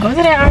 Go to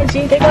that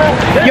RG, they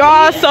got.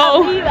 Y'all,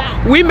 so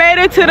we made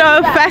it to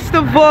the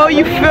festival,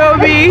 you feel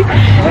me?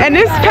 And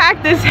it's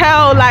packed as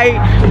hell. Like,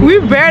 we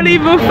barely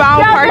even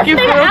found parking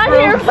for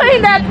You're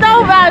playing that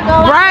throwback.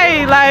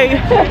 Right, like,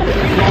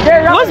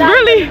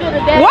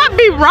 what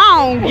be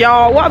wrong,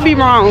 y'all? What be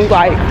wrong?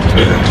 Like,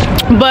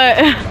 but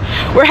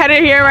we're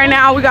headed here right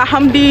now. We got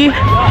Humdi,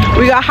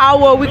 we got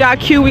Hawa, we got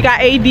Q, we got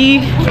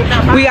AD,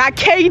 we got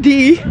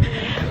KD.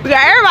 We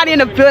got everybody in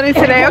the building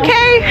today,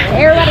 okay?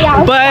 Everybody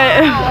else.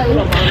 But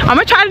I'm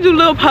gonna try to do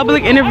little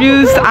public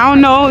interviews. I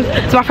don't know,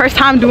 it's my first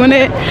time doing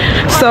it,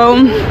 so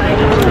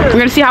we're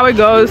gonna see how it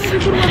goes.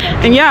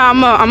 And yeah, I'm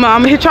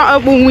gonna hit y'all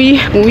up when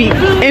we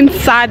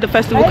inside the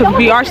festival, because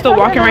we are still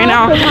walking right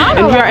now,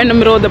 and we are in the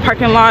middle of the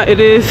parking lot. It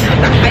is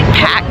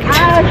packed.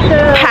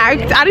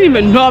 I didn't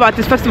even know about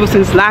this festival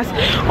since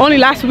only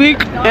last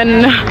week,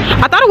 and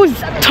I thought it was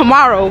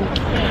tomorrow,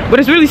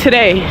 but it's really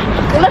today.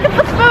 Look at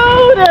the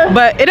food.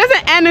 But it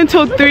doesn't end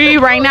until 3.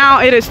 Right now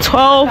it is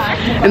 12,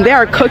 and they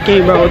are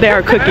cooking, bro. They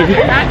are cooking.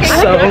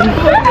 So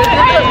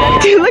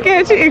look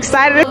at you,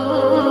 excited,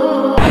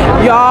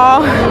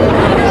 y'all.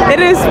 It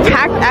is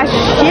packed as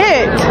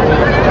shit.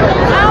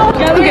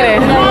 Look at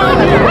it.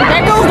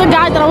 There goes the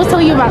guy that I was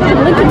telling you about.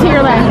 Look to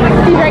your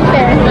left. He's right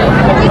there.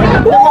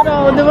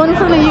 The one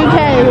from the UK.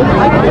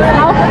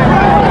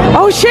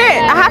 Oh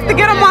shit! I have to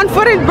get him on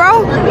footage,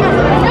 bro.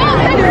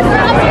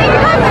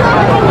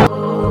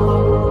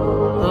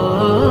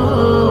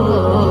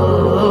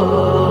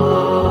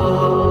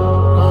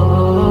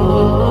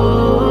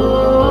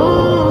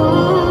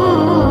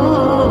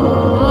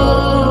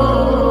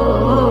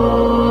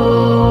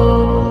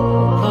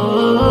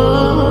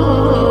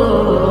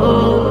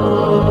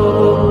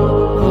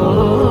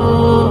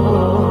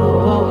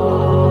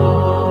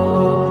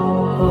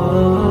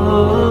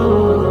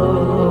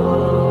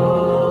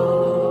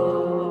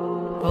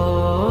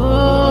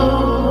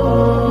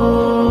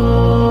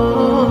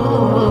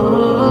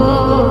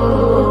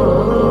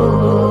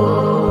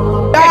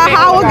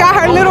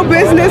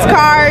 business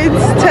cards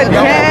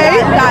today,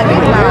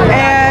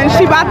 and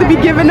she about to be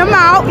giving them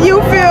out.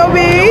 You feel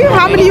me?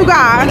 How many you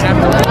got?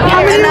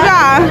 How many you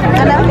got?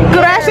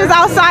 Gresh is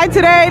outside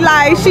today.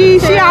 Like she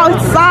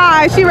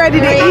outside. She ready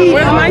to eat.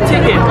 Where's my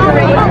ticket?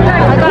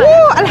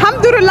 Woo,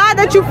 alhamdulillah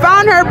that you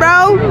found her,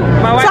 bro.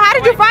 So how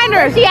did you find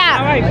her?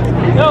 Yeah.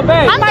 No,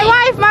 babe. My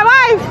wife.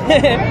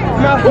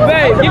 No,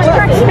 babe.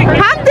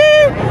 Hamdi,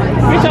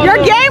 your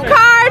game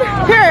card.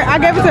 Here, I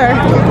gave it to her.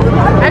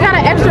 I got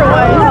an extra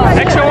one.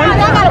 Extra one?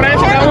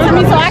 To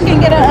me so I can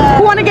get a.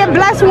 Who wanna get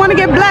blessed? Who wanna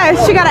get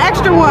blessed? She got an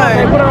extra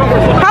one.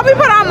 Help me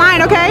put on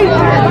mine, okay?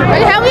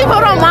 Help me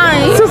put on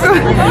mine.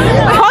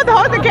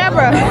 Hold the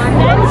camera.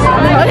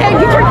 Okay,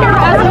 get your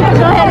camera out so we can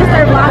go ahead and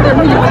start vlogging.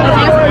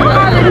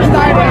 Already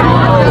started.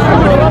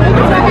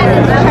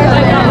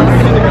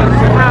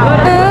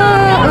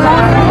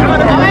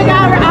 Oh my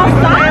God, we're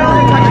outside.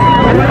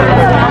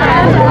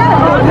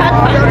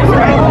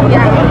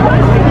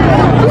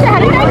 How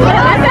do you guys get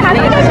it? I said, how do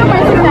you guys know my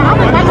sister? I'm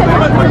like, my sister.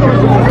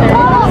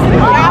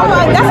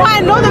 That's why I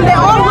know them. They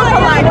all look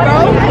alike, bro.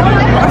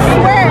 I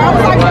swear. I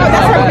was like, bro,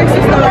 that's her big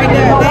sister right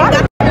there.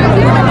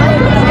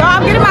 Yo,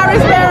 I'm getting my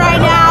wristband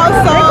right now.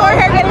 So Record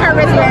her getting her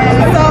wristband.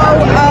 So,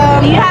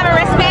 you have a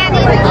wristband?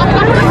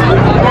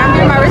 yeah, I'm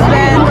getting my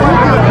wristband.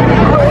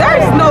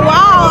 There's no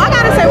wow. I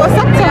gotta say what's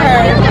up to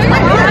her.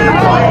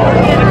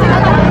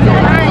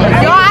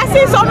 Yo, I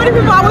see so many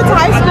people I went to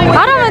high school with.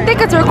 I don't even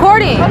think it's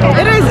recording.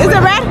 It is. Is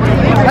it red?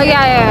 Oh,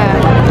 yeah.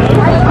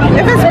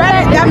 If it's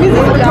red, that means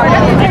it's recording.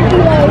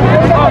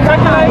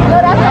 No,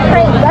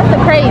 that's the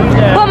crate.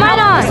 Put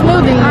mine on.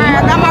 Smoothie. Alright,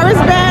 I got my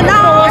wristband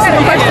now.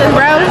 Question,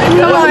 bro.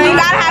 Come on. You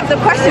gotta have the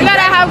question. You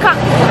gotta have.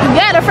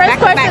 Yeah, the first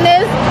question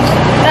is,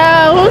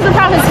 who's the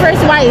prophet's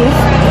first wife?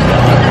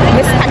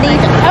 Miss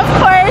Khadija. Of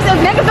course, if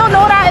niggas don't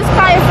know that, it's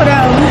fire for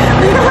them.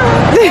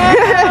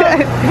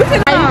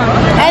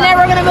 And then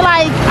we're gonna be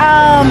like,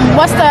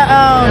 what's the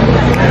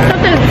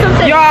something?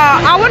 Yo,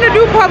 I want to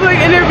do public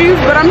interviews,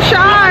 but I'm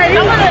shy. I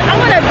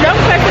want a dumb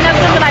question that's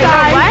gonna be like,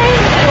 wait, what?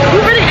 You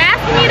really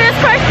asking me this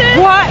question?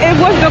 What it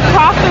was the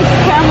prophet's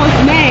camel's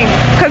name?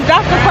 Cause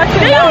that's the question.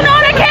 Do you know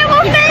the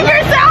camel's name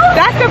yourself?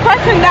 That's the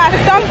question that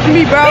stumped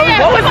me, bro.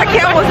 Yeah, what was the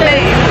camel's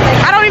name?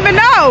 I don't even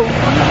know.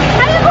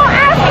 How you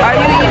gonna ask me? Are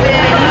you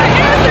even?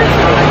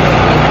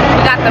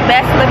 We got the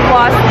best lip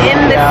gloss in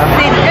the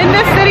city. In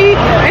this city,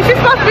 and she's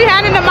supposed to be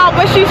handing them out,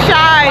 but she's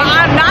shy.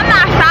 I'm not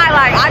shy.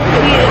 Like I just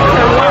need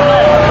to warm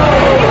up.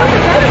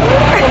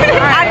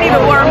 I need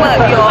to warm up,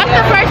 yo. What's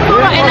the first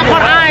surah in the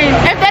Quran?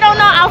 If they don't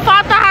know,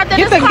 Al-Fatiha, then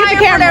Get the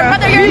camera.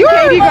 You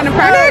KD gonna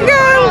press.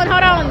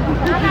 Hold on.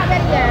 I'm not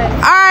ready yet.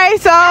 All right,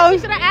 so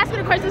Should I ask you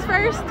the questions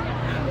first?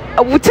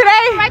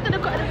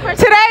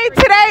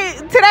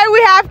 today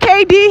we have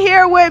KD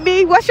here with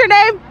me. What's your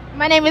name?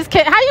 My name is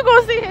Kid. How you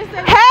gonna see his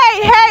name?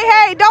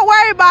 Hey, don't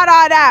worry about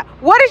all that.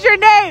 What is your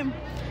name?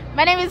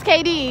 My name is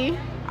KD.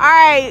 All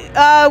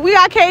right, we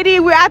got KD.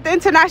 We're at the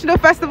International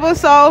Festival,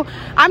 so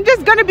I'm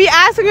just gonna be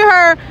asking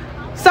her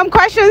some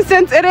questions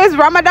since it is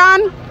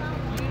Ramadan.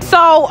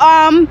 So,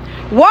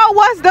 what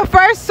was the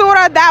first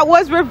surah that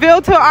was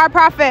revealed to our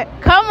prophet?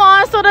 Come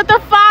on, Surah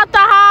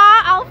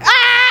Al-Fatiha.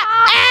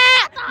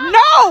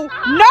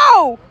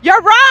 No,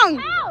 you're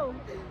wrong.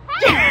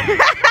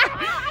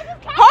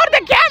 Hold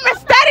the camera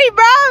steady,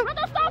 bro.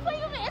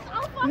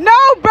 No,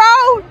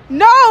 bro.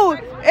 No,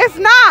 it's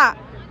not.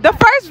 The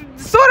first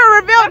surah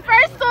revealed. The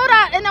first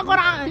surah in the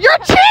Quran. You're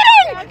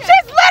cheating. Okay.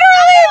 She's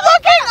literally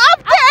looking up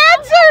the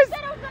answers.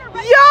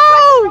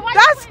 Yo,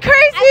 that's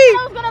crazy.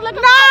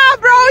 Nah,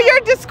 bro,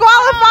 you're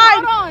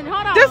disqualified.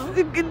 Hold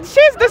on.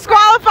 She's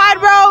disqualified,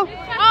 bro.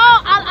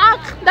 Oh, Al-Aq.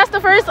 That's the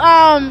first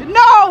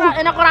No.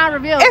 in the Quran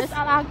revealed. It's, It's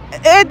Al-Aq.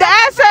 the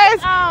answer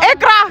is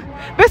Iqra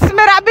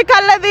Bismi Rabbika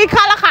Alladhi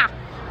Khalaqa.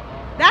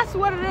 That's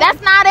what it is.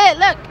 That's not it.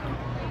 Look.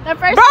 The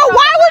first Bro, surah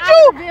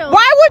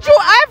why would you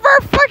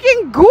ever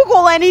fucking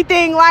Google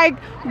anything? Like,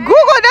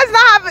 Google does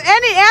not have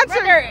any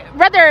answer.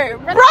 Brother.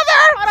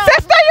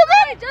 Sister, you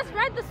mean? I just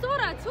read the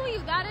surah to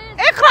you. That is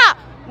Iqra.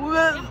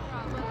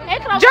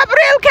 Iqra.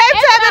 Jabril came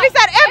to him and he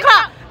said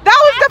Iqra. That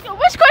was the.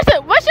 Which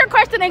question? What's your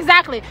question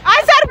exactly?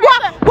 I said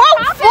what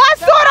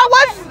surah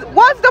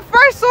was the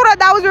first surah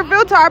that was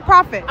revealed to our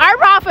prophet? Our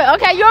prophet.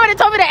 Okay, you already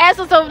told me the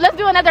answer, so let's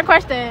do another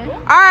question.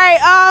 All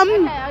right.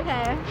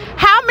 Okay.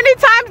 How many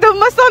times do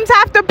Muslims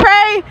have to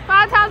pray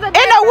 5 times a day.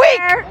 in a week?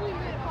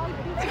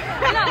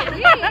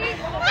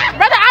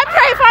 Brother, I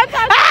pray 5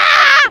 times a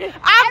day.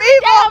 I'm Every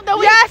evil. day of the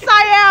week. Yes,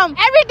 I am.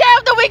 Every day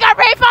of the week I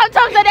pray 5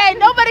 times a day.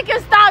 Nobody can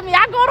stop me.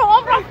 I go to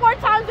Umrah 4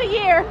 times a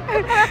year.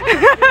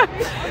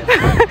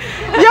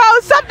 Yo,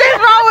 something's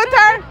wrong with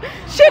her.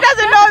 She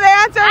doesn't know the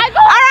answer.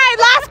 All right,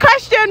 last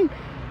question.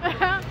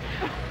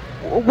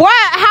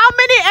 How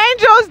many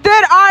angels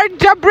did our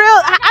Jabril?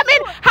 I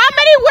mean, how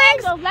many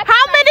wings?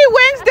 How many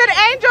wings did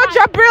Angel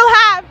Jabril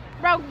have?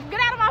 Bro, get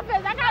out of my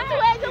face. I got 2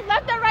 angels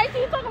left and right. So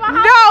you talking about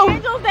how No. many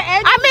angels the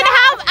angels I mean,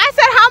 have? I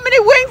said how many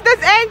wings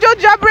does Angel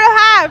Jabril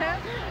have?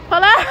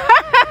 Hold on.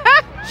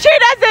 She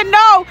doesn't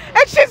know,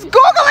 and she's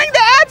googling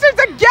the answers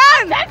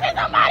again. Texting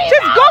somebody,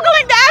 She's bro.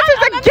 googling the answers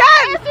I'm not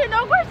again. answer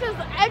no questions.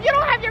 If you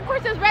don't have your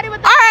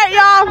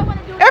right, y'all.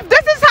 If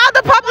this is how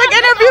the public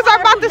interviews are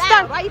about to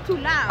start. Why you too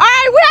loud? All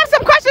right, we have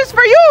some questions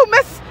for you,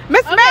 Miss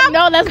Ma'am.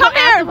 No, let's come go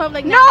here. ask the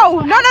public No.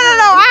 now.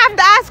 I have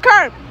to ask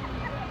her.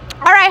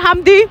 All right,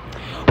 Hamdi.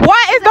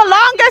 What is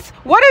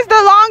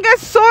the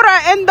longest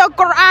surah in the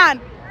Quran?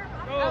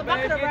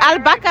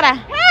 Al-Baqarah.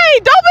 Hey,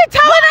 don't be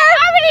telling her.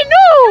 I already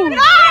knew.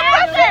 No,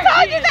 she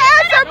told you the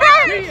answer, bro.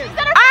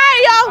 All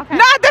right, yo. Okay.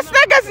 Nah, this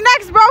nigga's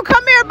next, bro.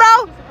 Come here, bro.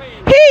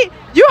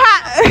 You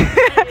have.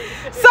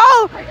 So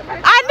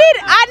I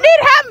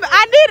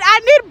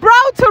need bro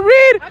to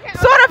read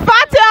Surah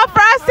Fatiha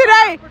for us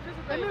today.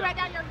 Let me write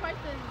down your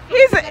questions.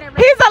 He's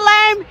a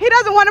lame. He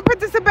doesn't want to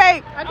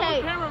participate.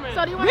 Okay.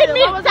 So do you want to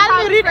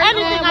read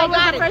anything? I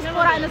got it.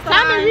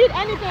 Tell me read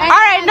anything.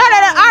 All right. No.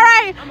 All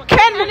right.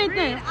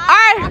 Anything. All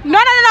right. No.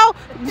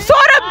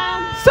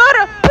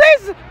 Surah.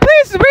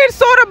 Please read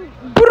Surah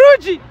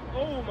Buruji.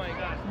 Oh my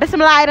God.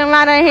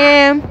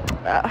 Bismillahirrahmanirrahim.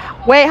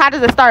 Wait, how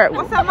does it start?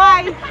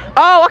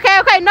 Oh,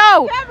 okay,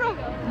 no.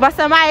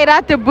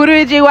 بسمايرات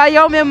البروج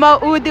ويوم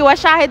موعود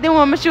وشاهد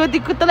ومشهود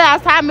كتل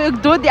أصحاب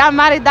أخدود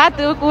أماردات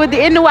أخود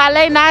إنه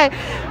علينا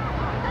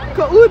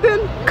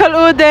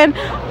كالأودن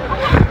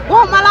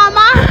وهم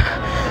علامة.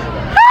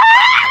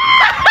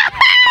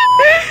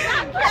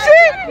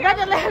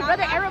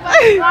 Brother,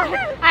 everybody.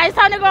 Alright, it's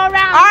time to go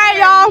around. Alright,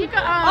 y'all. No,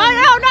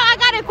 I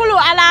got it. كل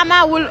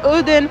علامة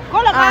والأودن.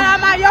 كل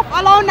علامة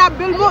يفعلون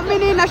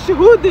بالمؤمنين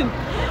شهود.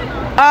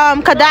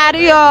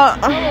 Kadario.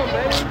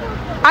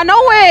 I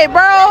know it,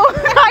 bro.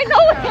 I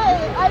know it.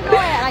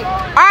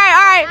 All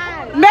right.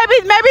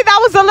 Maybe that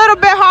was a little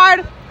bit hard.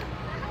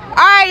 All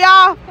right,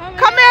 y'all.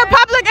 Come here,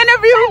 public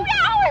interview.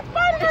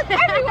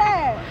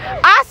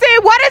 I see.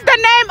 What is the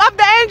name of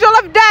the angel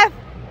of death?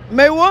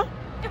 Maywa?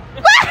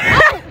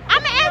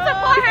 I'm gonna answer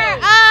for her.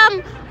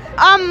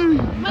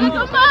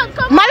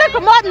 Malak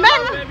Maut,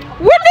 man.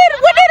 We need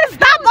to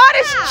stop all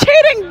this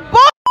cheating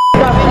bull.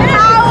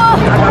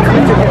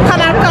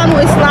 Come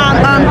Islam.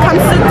 Come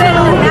Siddu.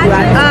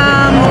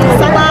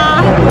 Salah.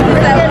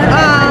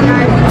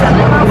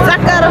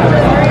 Zakar.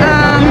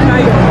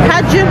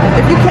 Hajj,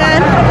 if you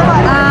can.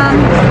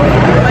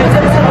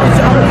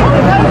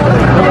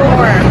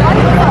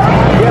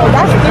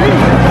 That's 3.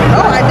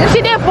 Oh, I did. She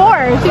did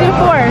 4. She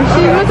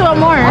went to a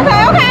more.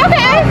 Okay.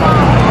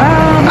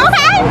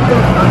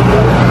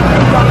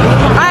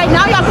 Alright,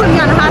 now y'all put me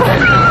on the hot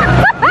seat.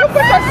 You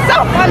put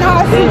yourself on the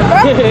hot seat, bro.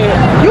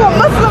 You a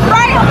Muslim,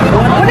 right?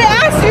 When they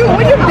ask you,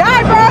 when you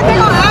die, bro, they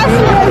gonna ask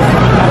you this.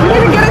 You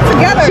need to get it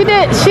together.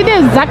 She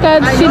did zakat.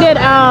 She did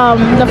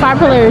the 5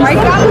 pillars. Right,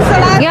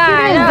 Yeah,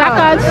 she did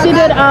zakat. She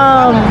did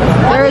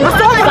there's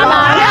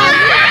salah.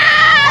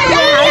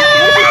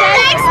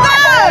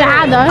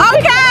 Shahada.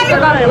 Okay.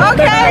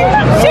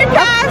 She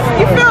passed.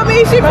 You feel me?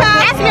 She passed.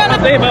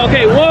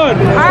 Okay, 1,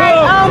 2,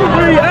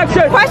 3,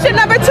 action. Question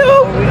number 2.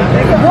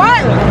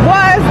 What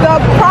was the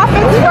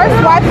prophet's first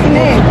wife's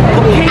name?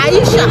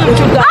 Aisha.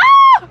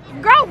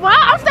 Girl, what?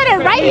 I'm sitting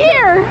right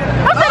here.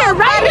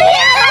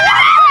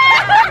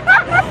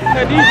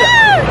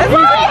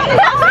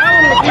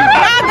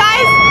 Yeah,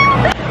 guys.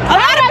 A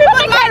lot of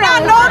people might not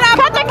know that.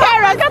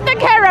 Cut the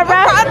camera,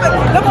 bro.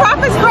 The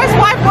prophet's first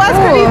wife was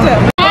Khadija.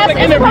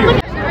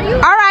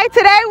 All right,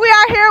 today we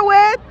are here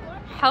with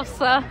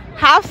Hafsa.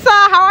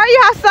 How are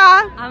you,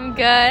 Hafsa? I'm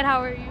good.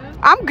 How are you?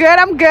 I'm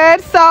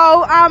good. So,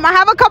 I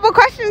have a couple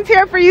questions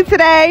here for you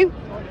today.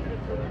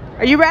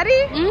 Are you ready?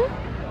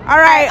 Mm-hmm. All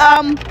right.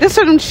 This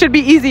one should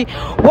be easy.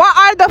 What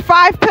are the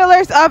 5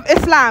 pillars of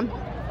Islam?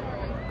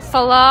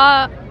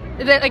 Salah.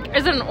 Is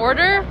it an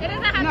order? It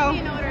doesn't have to be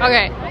in order.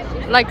 Okay.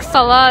 Like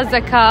Salah,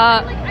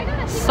 Zakah,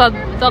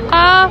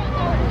 Sadaqah,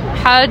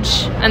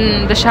 Hajj,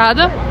 and the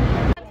Shahada.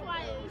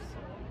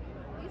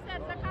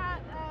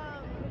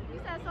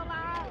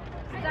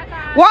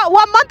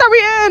 What month are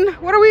we in?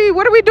 What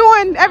are we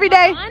doing every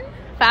day?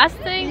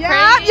 Fasting.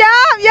 Yeah.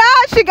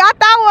 She got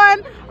that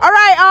one. All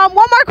right.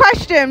 One more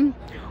question.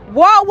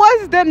 What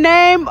was the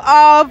name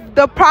of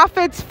the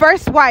prophet's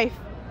first wife?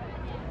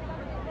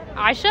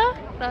 Aisha.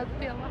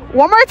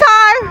 One more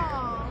time.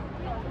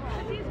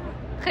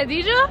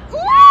 Khadija.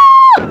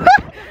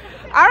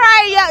 All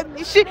right. Yeah.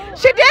 She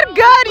did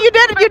good.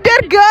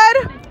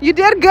 You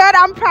did good.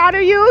 I'm proud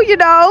of you. You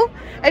know.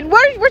 And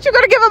what you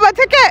gonna give him a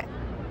ticket?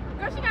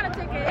 She got a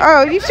ticket.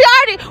 Oh, she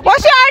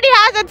already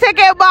has a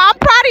ticket, but I'm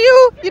proud of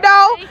you, you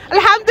know.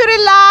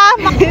 Alhamdulillah.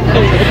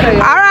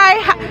 All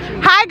right.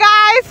 Hi,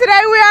 guys.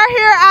 Today we are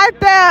here at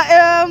the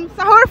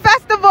Sahoor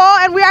Festival,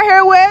 and we are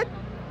here with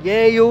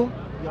Yayu,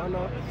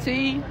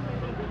 T,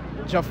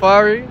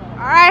 Jafari. All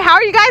right. How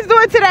are you guys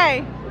doing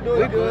today?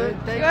 Doing good.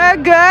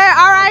 Good.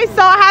 All right.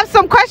 So I have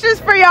some questions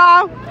for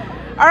y'all.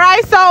 All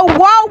right. So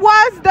what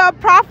was the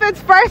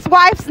prophet's first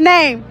wife's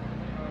name?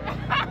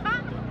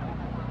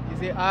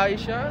 Is it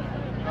Aisha?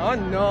 Oh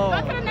no.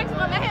 Go to the next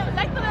one. Let the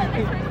next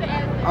person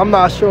answer. I'm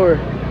not sure.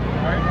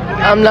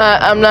 I'm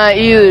not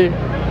either.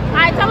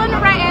 Alright, tell him the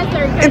right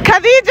answer.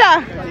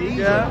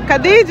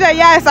 Khadija,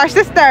 yes, our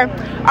sister.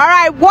 All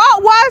right,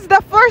 what was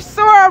the first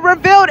surah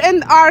revealed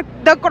in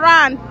the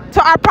Quran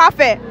to our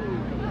prophet?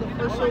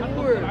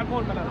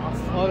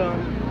 Hold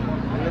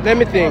on. Let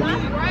me think.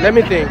 Let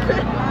me think. Come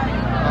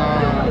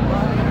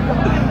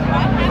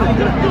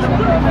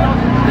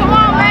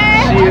on,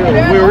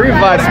 man. We're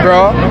reverse,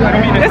 bro.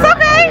 It's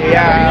okay.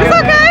 Yeah. It's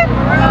okay.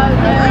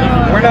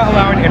 We're not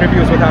allowing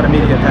interviews without a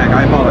media tag.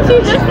 I apologize.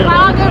 She's just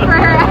vlogging for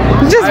her.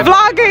 Just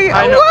vlogging.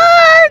 I know.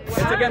 What?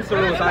 It's against the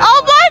rules.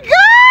 Oh my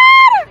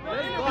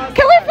God!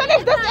 Can we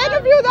finish this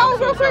interview though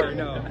real quick?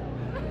 No.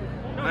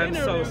 I'm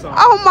so sorry.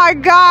 Oh my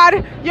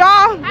God,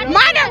 y'all!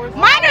 Minor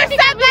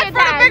setback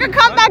for the bigger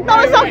comeback though.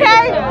 It's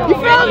okay. You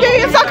feel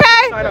me? It's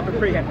okay. Sign up for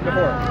pre-hand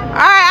before.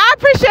 All right, I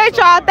appreciate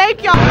y'all.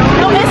 Thank y'all.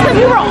 No, it's because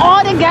we were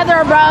all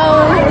together,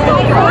 bro.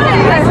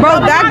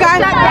 Bro, that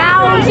guy shut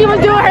down. She was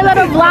doing her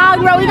little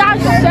vlog, bro. We got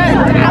shut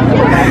down.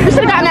 We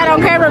should have gotten that on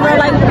camera, bro.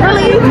 Like,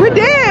 really? We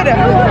did.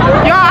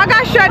 Y'all, I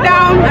got shut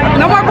down.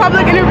 No more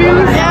public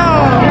interviews.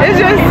 It's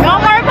just No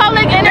more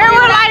public interviews.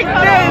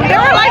 they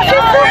were like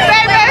she's too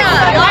famous.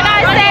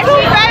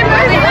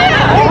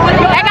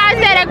 That guy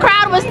said the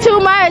crowd was too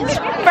much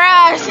for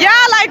us. Yeah,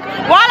 like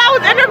while I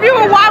was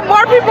interviewing, why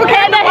more people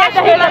came to watch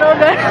me.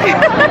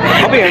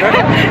 I'll be here.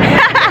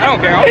 I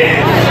don't care.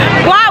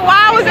 While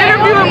I was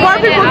interviewing, more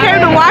people came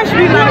to watch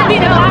me.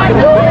 Like,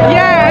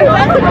 yeah.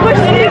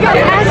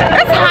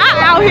 It's hot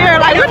out here.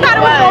 Like we thought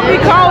it was gonna be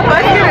cold,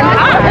 but it's getting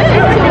hot.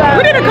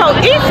 We need to go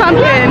eat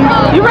something.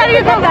 You ready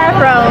to go? That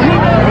from?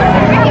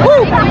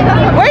 Ooh,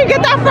 where you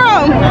get that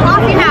from?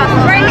 Coffee house.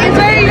 Right, it's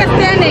where you're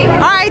standing.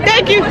 All right,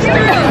 thank you.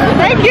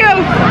 Thank you.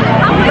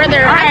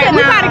 Brother, All right, we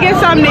gotta get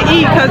something to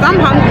eat because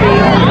I'm hungry.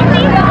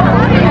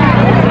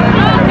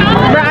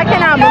 Bro, I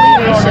cannot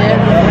believe this shit.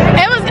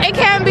 It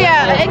can be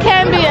a.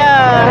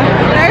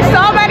 There's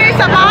so many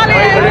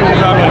Somalis.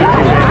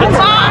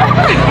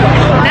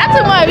 Not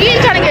too much. We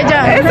ain't trying to get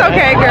drunk. It's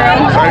okay,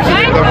 girl.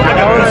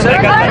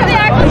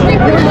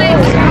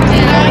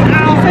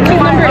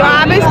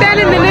 I've been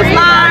standing in this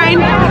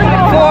line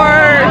for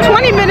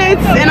 20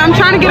 minutes and I'm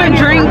trying to get a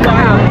drink.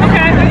 I'm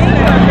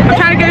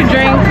trying to get a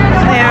drink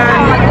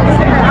and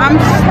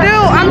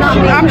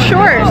I'm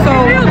short, so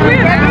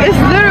it's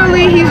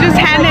literally he's just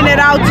handing it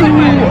out to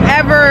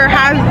whoever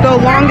has the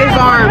longest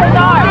arm.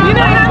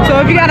 So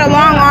if you got a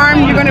long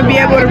arm, you're gonna be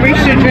able to reach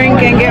the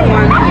drink and get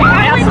one.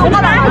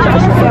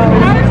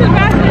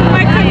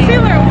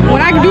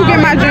 When I do get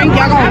my drink,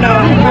 y'all gonna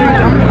know.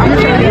 I'm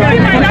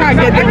trying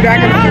to get the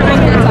dragon.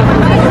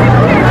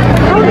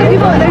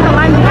 There's a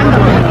line behind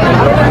them.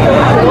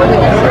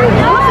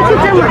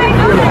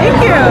 Thank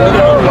you.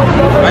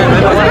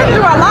 I've been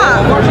through a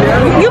lot.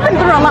 You've been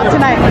through a lot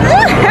tonight.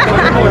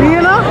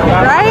 You know?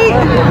 Right?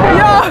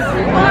 Yo.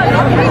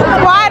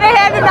 Why are they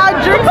handing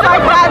out drinks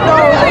like that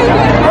though?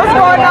 What's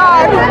going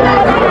on?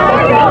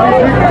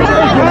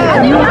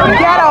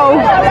 Ghetto.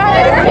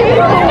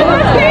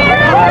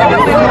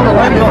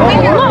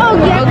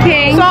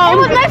 Okay. So it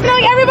was nice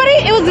knowing everybody.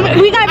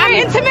 We got very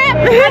intimate.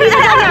 I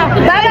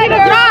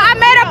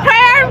made a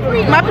prayer.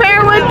 My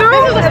prayer went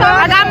through.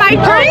 I got my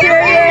drink.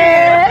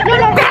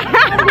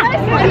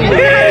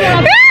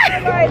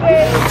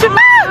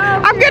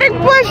 I'm getting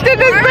pushed in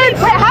this bitch.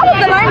 How was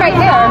the line right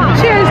there?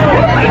 Cheers.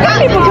 Where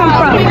people come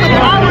from?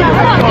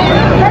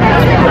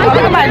 I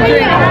took my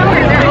drink.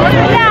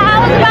 Yeah, I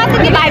was about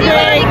to get my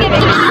drink.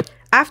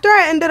 After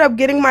I ended up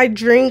getting my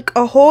drink,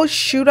 a whole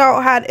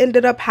shootout had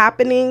ended up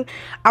happening.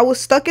 I was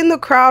stuck in the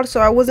crowd, so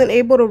I wasn't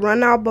able to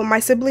run out, but my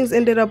siblings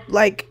ended up,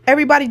 like,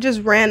 everybody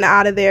just ran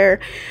out of there.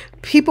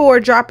 People were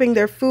dropping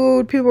their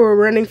food, people were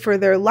running for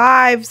their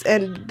lives,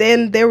 and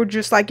then they were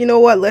just like, you know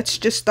what, let's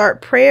just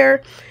start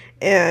prayer.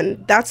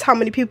 And that's how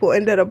many people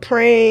ended up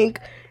praying.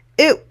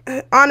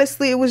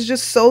 Honestly, it was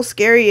just so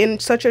scary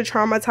and such a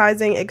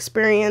traumatizing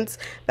experience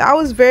that I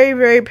was very,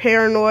 very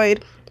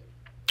paranoid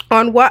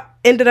on what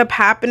ended up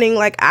happening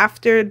like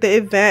after the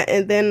event.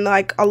 And then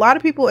like a lot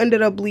of people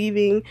ended up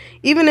leaving.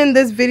 Even in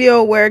this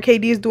video where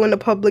KD is doing the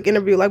public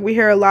interview, like we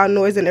hear a loud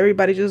noise and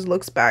everybody just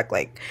looks back.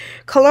 Like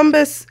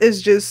Columbus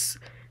is just,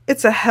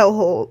 it's a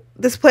hellhole.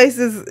 This place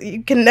is,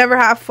 you can never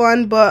have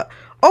fun, but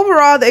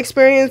overall the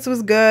experience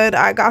was good.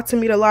 I got to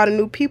meet a lot of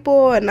new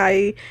people and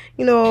I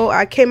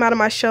came out of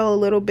my shell a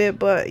little bit.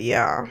 But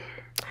yeah,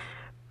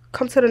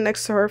 come to the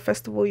next Sahoor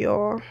festival,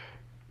 y'all.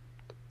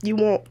 You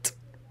won't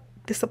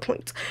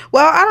disappoint.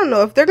 Well, I don't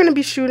know, if they're gonna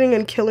be shooting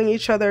and killing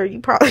each other, you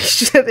probably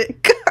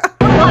shouldn't.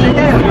 Our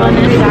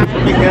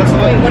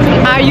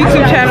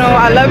YouTube channel,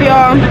 I love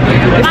y'all.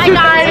 Hi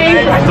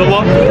guys.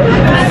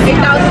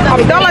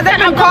 Abdullah, they've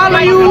been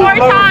calling you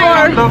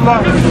before.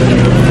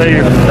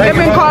 They've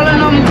been calling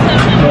them,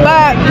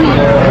 but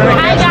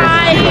hi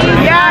guys.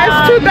 Yeah,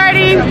 it's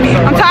 2:30.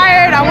 I'm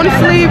tired. I want to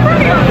sleep.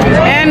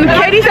 And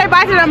Katie, say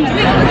bye to them.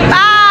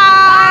 Bye.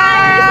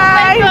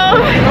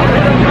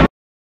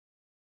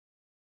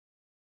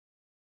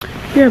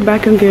 We are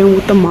back again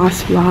with the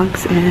mosque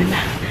vlogs, and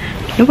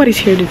nobody's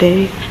here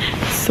today,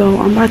 so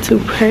I'm about to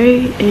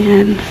pray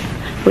and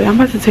wait. I'm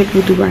about to take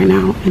wudu right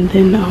now and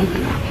then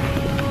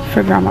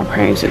figure out my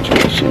praying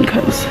situation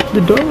because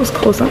the door was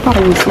closed. I thought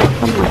it was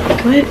locked. I'm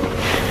like, what?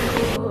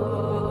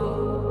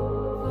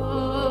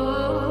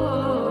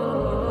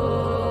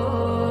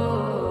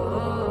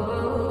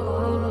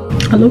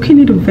 I low-key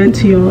need to vent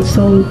to y'all.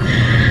 So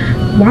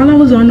while I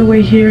was on the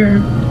way here,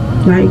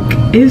 like,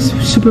 it's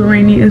super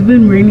rainy. It's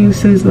been raining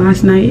since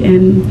last night,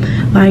 and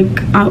like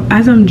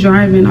as I'm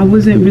driving, I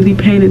wasn't really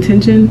paying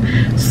attention.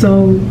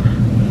 So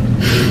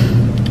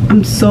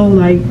I'm so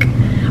like,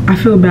 I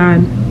feel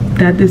bad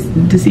that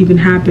this even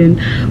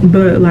happened.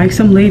 But like,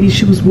 some lady,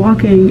 she was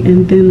walking,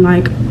 and then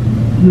like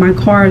my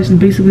car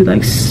basically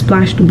like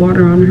splashed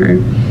water on her,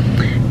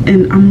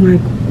 and I'm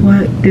like,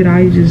 what did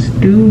I just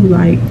do?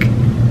 Like,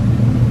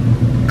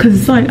 because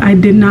it's like I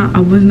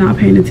was not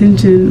paying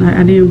attention. Like,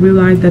 I didn't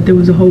realize that there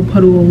was a whole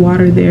puddle of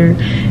water there,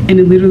 and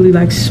it literally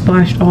like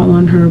splashed all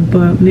on her.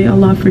 But may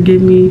Allah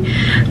forgive me.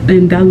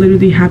 And that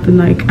literally happened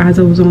like as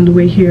I was on the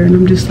way here, and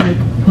I'm just like,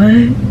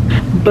 what?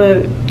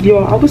 But yo,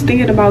 I was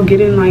thinking about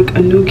getting like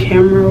a new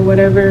camera or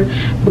whatever,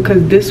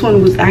 because this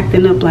one was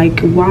acting up. Like,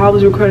 while I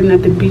was recording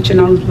at the beach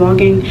and I was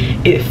vlogging,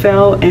 it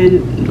fell,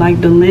 and like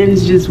the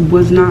lens just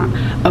was not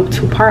up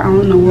to par. I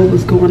don't know what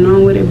was going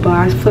on with it, but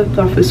I flipped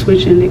off a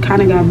switch and it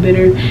kind of got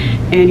better.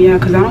 And yeah,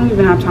 because I don't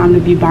even have time to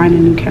be buying a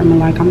new camera.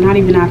 Like, I'm not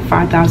even at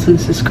 5,000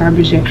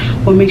 subscribers yet.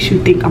 What makes you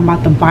think I'm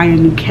about to buy a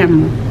new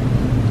camera?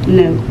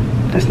 No,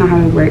 that's not how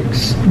it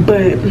works.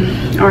 But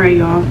all right,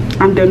 y'all,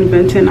 I'm done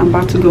venting. I'm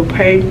about to go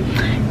pray.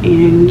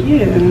 And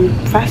yeah,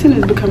 fasting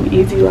has become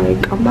easy.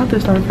 Like, I'm about to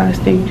start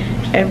fasting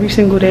every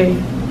single day.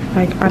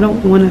 Like, I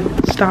don't want to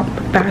stop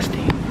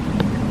fasting.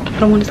 I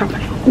don't want to stop.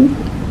 Ooh,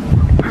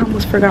 I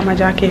almost forgot my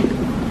jacket.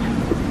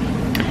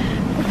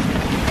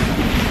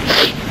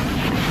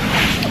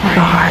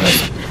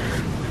 Gosh,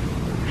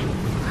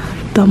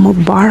 the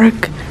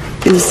Mubarak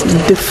is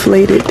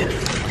deflated.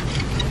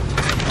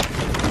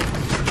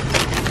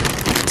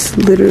 It's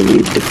literally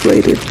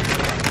deflated.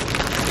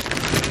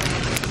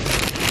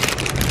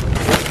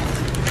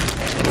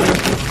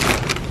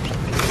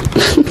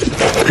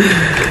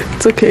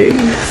 It's okay.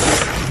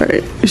 All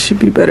right, it should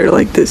be better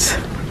like this.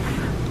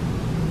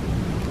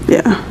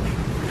 Yeah,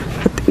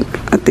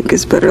 I think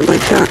it's better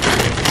like that.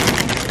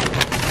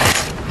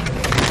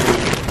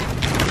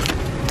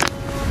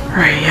 All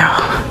right,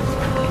 y'all,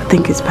 I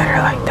think it's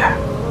better like that.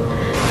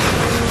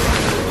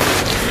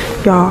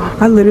 Y'all,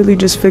 I literally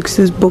just fixed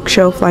this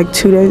bookshelf like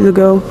 2 days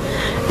ago,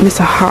 and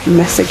it's a hot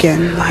mess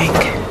again.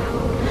 Like,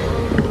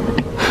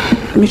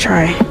 let me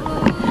try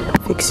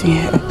fixing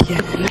it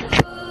again.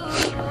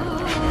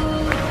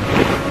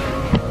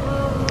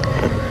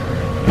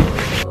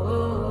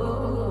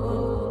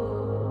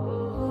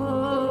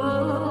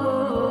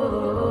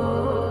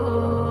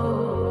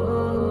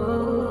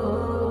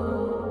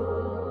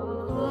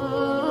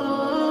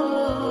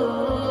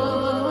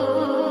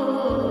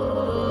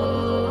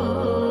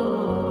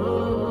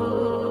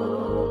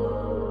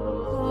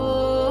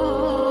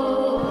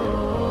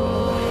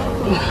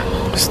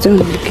 Still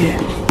need to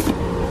get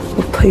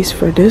a place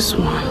for this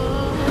one,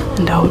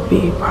 and that would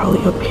be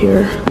probably up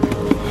here.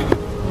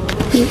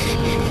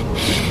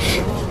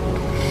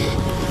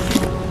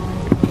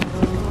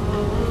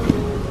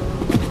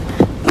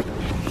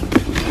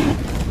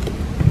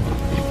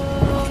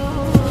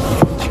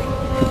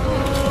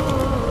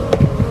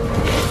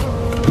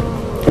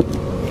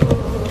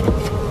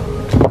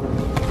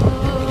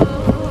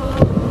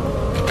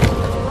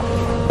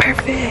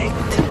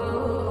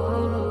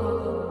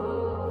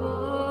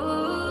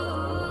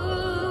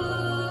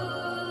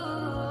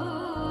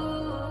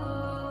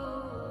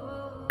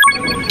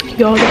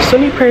 Y'all, the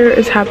Sunday prayer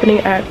is happening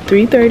at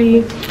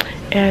 3:30,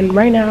 and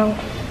right now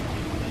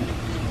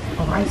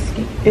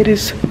it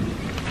is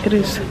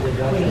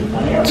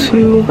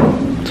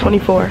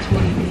 2:24.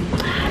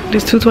 It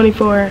is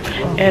 2:24,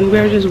 and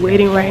we're just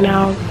waiting right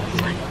now.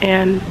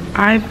 And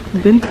I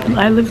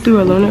lived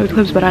through a lunar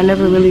eclipse, but I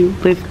never really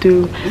lived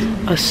through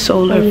a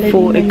solar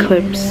full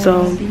eclipse,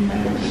 so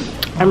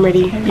I'm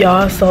ready,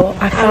 y'all. So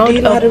I found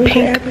a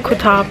pink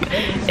kutab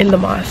in the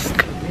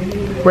mosque.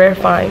 Rare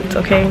finds,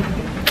 okay?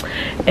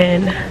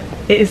 And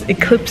it is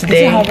Eclipse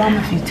Day.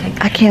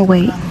 I can't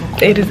wait.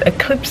 It is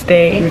Eclipse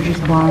Day.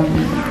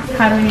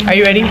 Are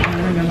you ready?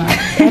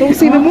 I don't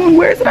see the moon.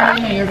 Where is it at?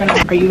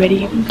 Are you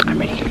ready? I'm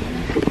ready.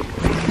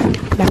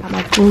 I got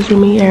my fools with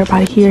me.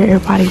 Everybody here.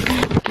 Everybody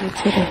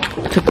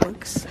to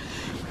books.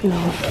 You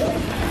know,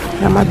 I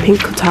got my pink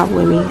kutab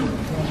with me.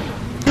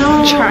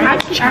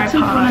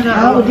 Tripod.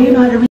 Oh, do you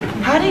know how to read?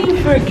 How do you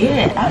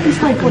forget? I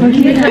was like,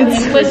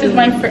 English is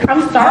my first.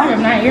 I'm sorry,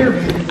 I'm not here.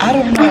 I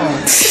don't know.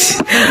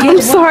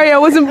 I'm sorry, I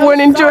wasn't born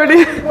in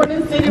Jordan.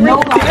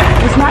 No,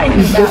 it's not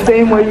the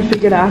same way you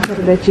figured out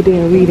that you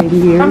didn't read in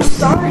years. I'm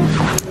sorry.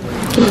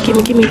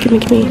 Give me.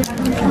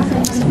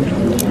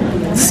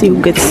 Let's see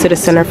who gets to the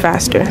center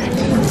faster.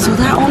 So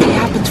that only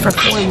happens for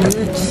 4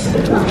 minutes.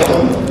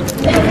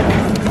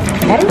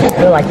 I don't even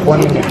feel like 4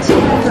 minutes.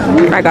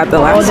 I got the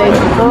last one.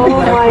 Oh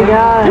my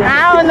god.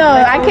 I don't know.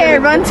 I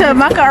can't run to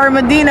Mecca or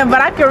Medina,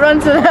 but I can run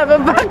to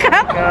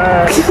Mecca.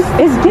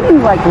 It's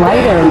getting like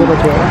lighter a little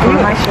bit.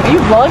 Are you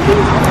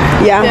vlogging?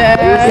 Yeah.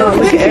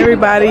 Look at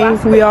everybody.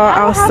 We all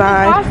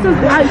outside.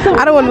 I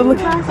don't want to look.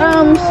 She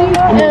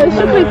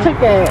took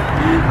it.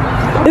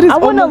 It is I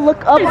want to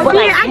look up, but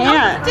I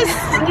can't.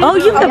 Oh,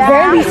 you can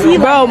barely see.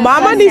 Bro,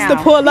 Mama needs to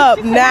pull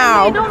up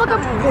now. Don't look up.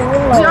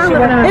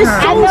 It's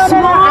so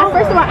small.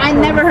 First of all, I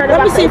never heard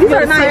about this. These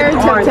are not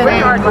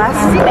today.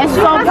 It's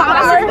so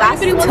popular.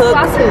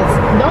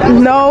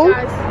 No.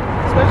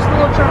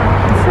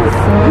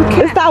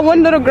 It's that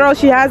one little girl.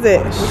 She has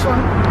it.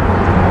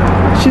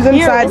 She's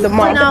inside the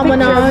mall.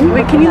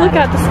 Wait, can you look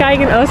at the sky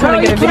again? I was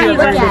trying to get a video.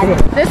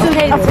 This is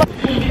Hazel.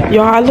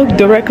 Y'all, I look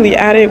directly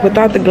at it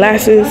without the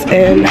glasses,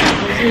 and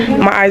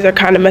my eyes are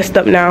kind of messed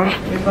up now.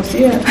 Oh, this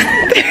is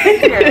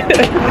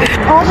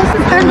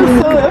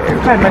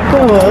kind of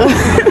cool.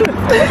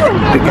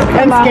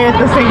 I'm scared at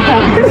the same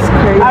time.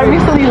 I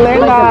recently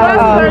learned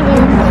how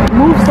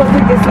move so we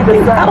can see the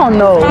sun. I don't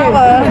know.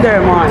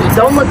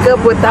 Don't look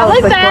up without I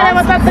the looked at it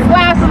glasses. without the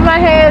glass in my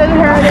head and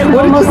her.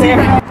 What did you see?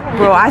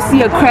 Bro, I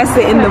see a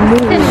crescent in the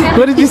moon.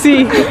 What did you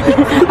see?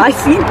 I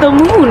see the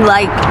moon,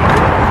 like,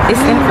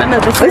 it's in front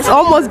of the It's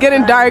almost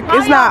getting dark.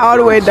 It's not all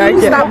the way dark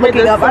yet. Stop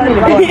looking up. I need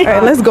to go.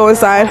 Alright, let's go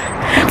inside.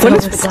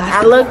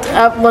 I looked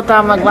up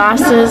without my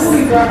glasses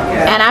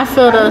and I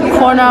feel the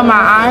corner of my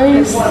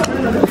eyes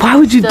Why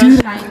would you do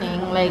that? shining.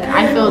 Like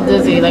I feel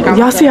dizzy. Like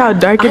Y'all see how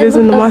dark it is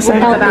in the mall side?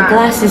 Without the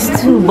glasses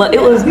too, but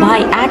it was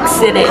by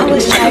accident. I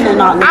was trying to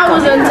not look I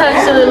was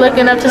intentionally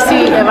looking up to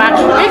see if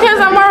because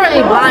I'm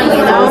already blind,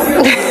 you know.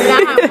 And I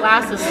have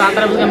glasses, so I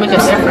thought it was gonna make a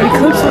difference.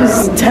 Eclipse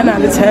was 10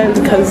 out of 10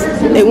 because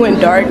it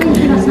went dark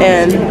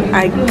and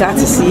I got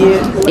to see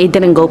it. It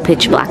didn't go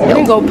pitch black It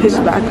didn't go pitch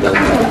black though.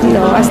 You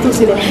know, I still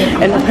see it.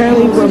 And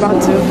apparently we're about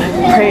to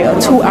pray a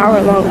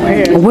 2-hour-long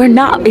prayer. We're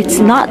not, it's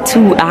not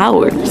 2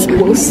 hours.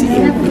 We'll see.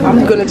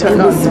 I'm gonna turn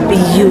on. It's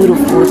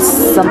beautiful. It's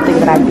something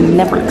that I've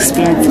never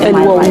experienced in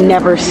my life.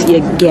 Never see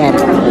again.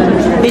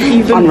 They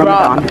even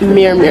brought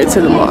mirror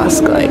to the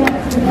mosque. Like,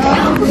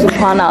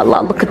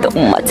 SubhanAllah, look at the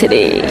ummah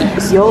today.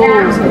 Yo,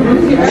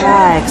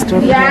 relax.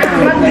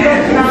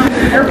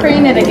 We're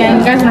praying it again.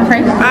 You guys wanna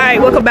pray? alright,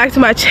 welcome back to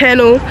my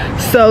channel.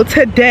 So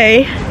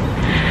today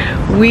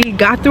we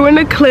got through an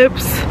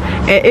eclipse.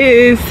 It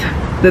is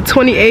the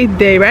 28th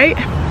day, right?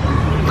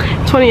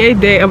 28th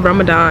day of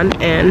Ramadan,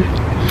 and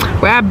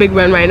we're at Big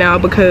Run right now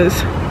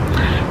because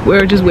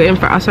we're just waiting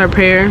for Asr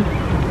prayer,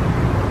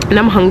 and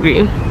I'm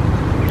hungry,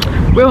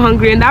 real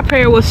hungry. And that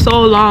prayer was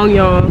so long,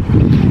 y'all.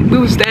 We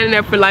were standing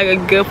there for like a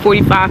good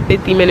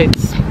 45-50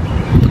 minutes,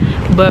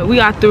 but we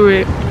got through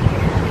it,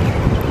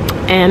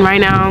 and right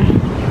now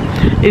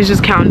it's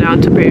just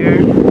countdown to prayer.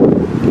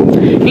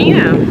 And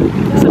yeah,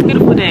 it's a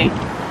beautiful day,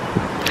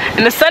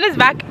 and the sun is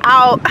back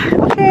out.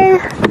 Okay,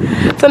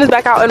 sun is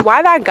back out. And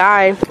why that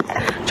guy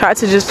tried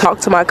to just talk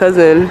to my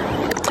cousin,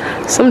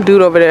 some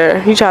dude over there,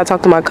 he tried to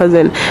talk to my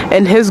cousin,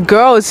 and his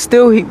girl is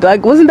still,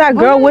 like, wasn't that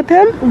girl with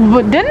him?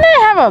 But didn't they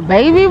have a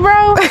baby,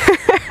 bro?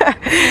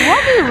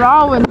 What is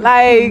wrong with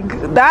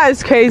like, that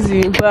is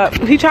crazy. But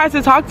he tried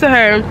to talk to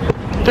her,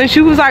 and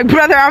she was like,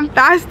 brother, I'm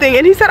fasting,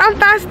 and he said, I'm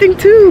fasting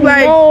too.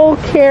 Like, no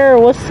care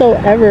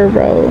whatsoever,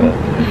 bro.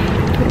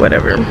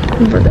 Whatever.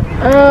 Brother.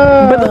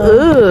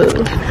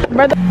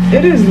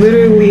 It is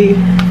literally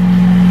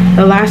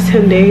the last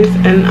 10 days,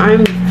 and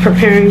I'm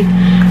preparing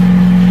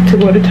to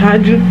go to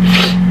Tahajjud.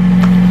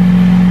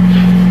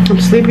 I'm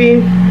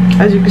sleepy,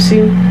 as you can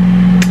see.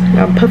 I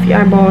got puffy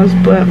eyeballs,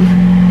 but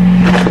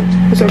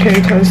it's okay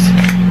because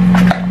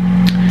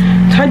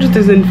Tahajjud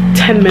is in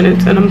 10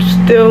 minutes and I'm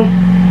still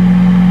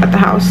at the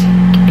house.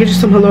 Get you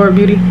some Halora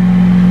Beauty.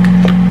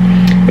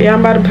 But yeah, I'm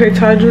about to pray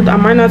Tahajjud. I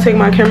might not take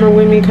my camera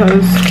with me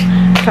because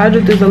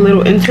Tahajjud is a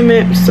little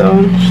intimate,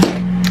 so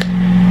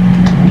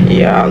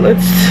yeah,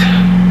 let's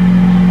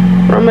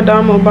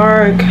Ramadan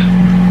Mubarak.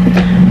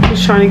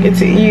 Just trying to get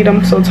to eat.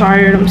 I'm so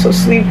tired, I'm so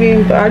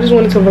sleepy, but I just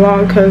wanted to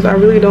vlog because I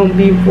really don't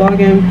be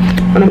vlogging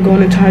when I'm going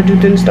to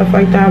Tahajjud and stuff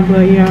like that.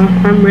 But yeah,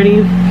 I'm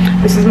ready.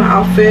 This is my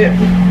outfit.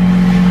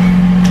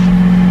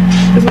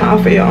 This is my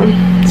outfit, y'all.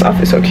 This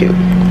outfit's so cute.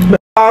 But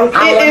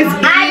it is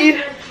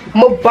Eid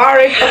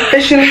Mubarak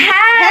officially.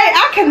 Hey,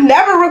 I can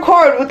never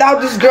record without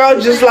this girl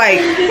just like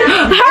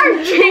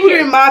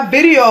intruding my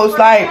videos.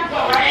 Like,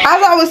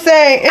 as I was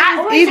saying,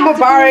 it's Eid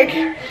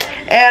Mubarak,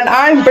 and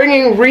I'm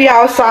bringing Ree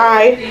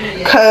outside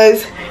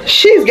because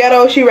she's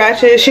ghetto, she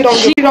ratchet, she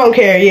don't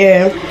care,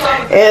 yeah.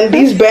 And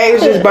these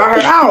bangs just brought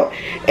her out.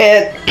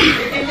 And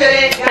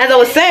as I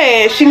was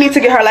saying, she needs to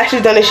get her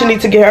lashes done and she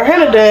needs to get her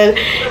henna done.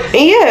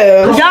 And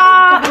yeah.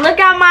 Y'all, look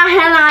at my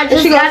henna. I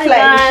just got it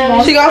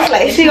done. She gonna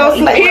slay. She gonna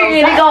slay.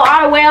 Period. It go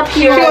all the way up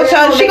here. She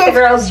gonna make the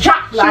girls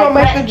drop. She gonna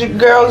make the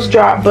girls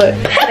drop, but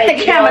put the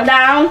camera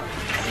down.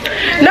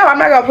 No, I'm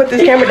not gonna put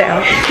this camera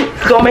down.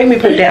 Don't make me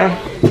put it down.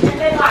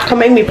 Come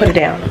make me put it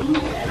down.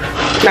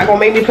 Not gonna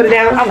make me put it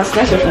down. I'm gonna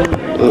snatch it from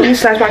you. You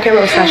snatch my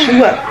camera, I'll snatch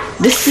you up.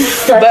 This is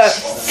such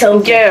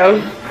so yeah.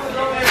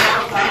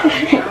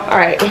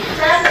 Alright.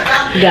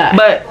 Yeah.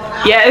 But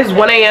yeah, it's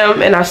 1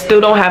 a.m. and I still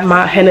don't have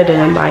my henna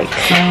done. Like,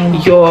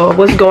 yo,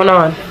 what's going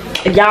on?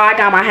 Y'all, I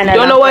got my henna.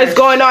 Don't know what's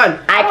going on.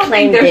 I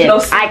claimed it.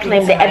 I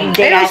claimed it every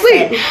day. Ain't no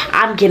sleep.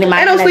 I'm getting my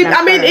henna. Ain't no sleep.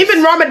 I mean,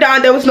 even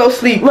Ramadan there was no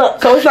sleep.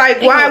 Look, so it's like,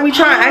 why are we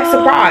trying to act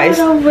surprised?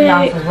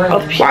 Why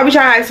are we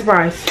trying to act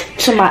surprised?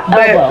 To my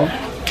elbow.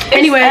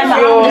 Anyways,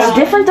 y'all,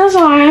 different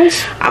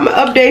designs. I'm gonna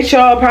update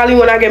y'all probably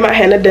when I get my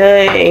henna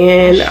done,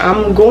 and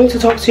I'm going to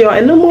talk to y'all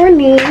in the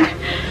morning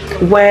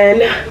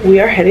when we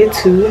are headed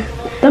to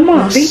the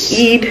mosque, the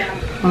Eid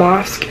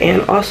mosque.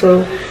 And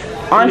also,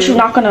 aren't you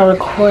not gonna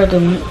record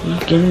them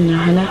getting the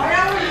henna?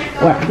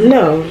 What?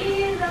 No.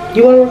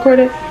 You want to record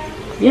it?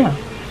 Yeah.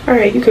 All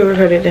right, you can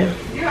record it then.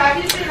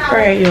 All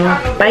right, y'all.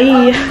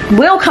 Bye.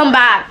 We'll come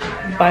back.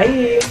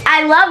 Bye.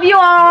 I love you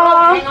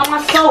all. Hang on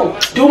my soul.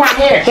 Do my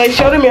hair. Like,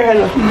 show them your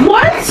henna.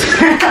 What?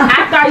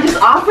 After I just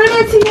offered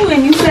it to you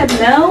and you said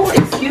no?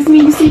 Excuse me,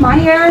 you see my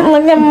hair?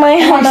 Look at my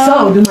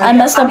henna. I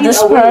messed up this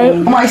part.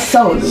 My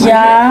soul.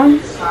 Yeah.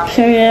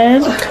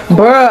 Period.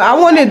 Bruh, I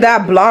wanted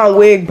that blonde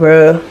wig,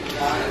 bruh.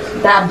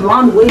 That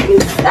blonde wig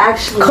is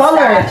actually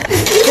colored.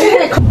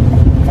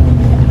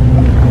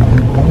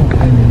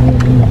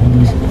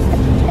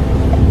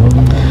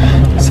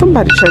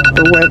 Somebody check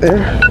the weather.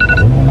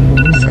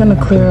 It's gonna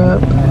clear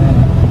up,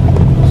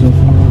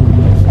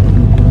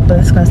 but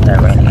it's gonna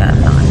start raining at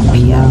 9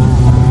 p.m.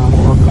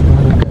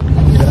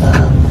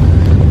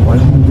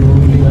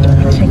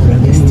 Check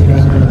this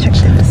today. Check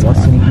this one.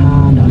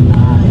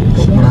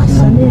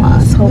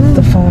 Let's hope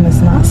the phone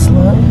is not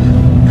slow.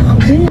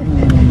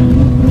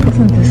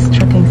 Isn't this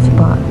trucking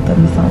spot the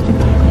massage?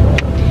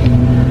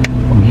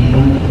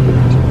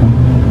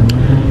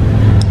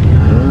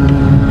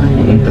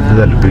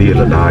 That video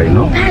that I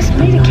know.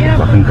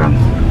 Fucking can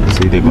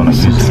see they're gonna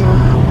sit.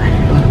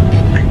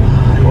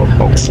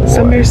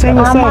 Samir, say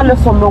what's up. Eid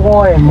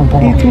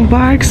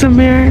Mubarak,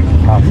 Samir.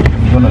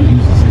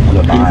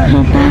 Eid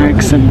Mubarak,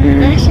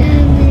 Samir.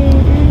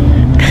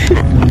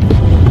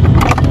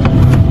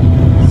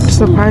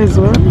 Surprise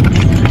what?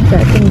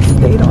 That thing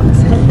stayed on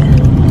his head.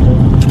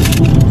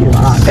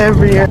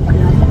 Every year.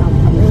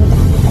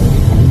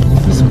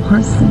 This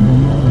person.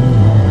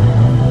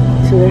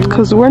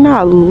 Because we're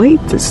not late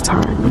this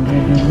time.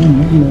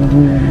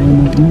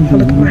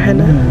 Look at my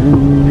henna.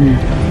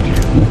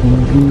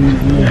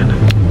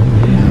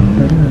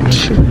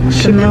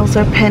 The nails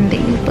are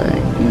pending, but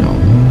you know.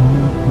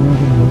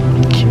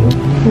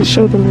 Cute.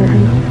 Show them your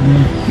henna.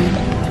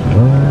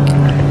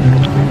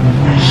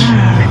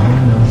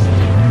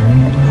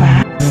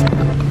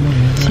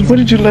 What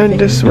did you learn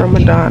this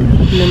Ramadan?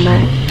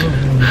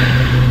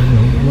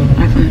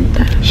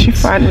 She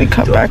finally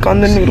cut back on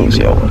the noodles,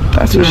 yo.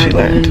 That's what she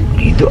learned.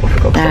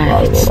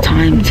 That it's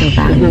time to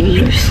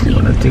value your sleep.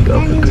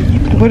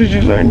 What did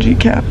you learn,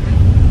 GCap?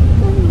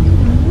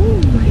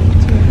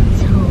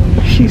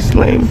 He's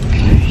lame.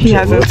 He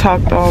hasn't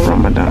talked all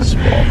Ramadan.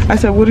 I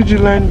said, what did you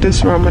learn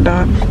this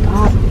Ramadan?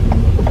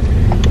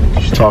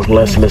 Talk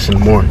less, listen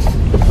more,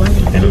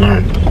 and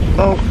learn.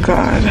 Oh,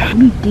 God.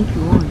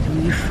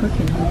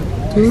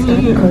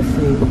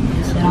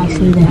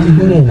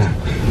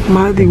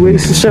 Madi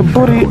waits to shut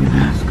booty.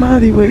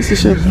 Madi waits to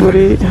shut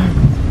booty.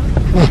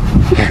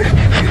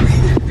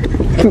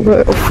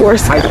 But of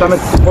course, we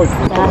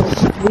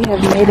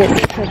have made it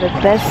to the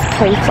best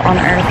place on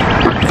earth.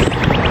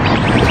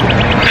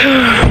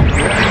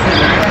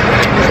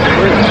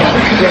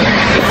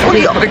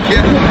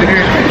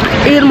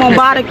 Eid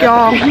Mubarak,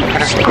 y'all.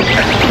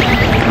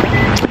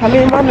 I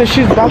mean, Mama,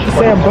 she's about to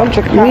say a bunch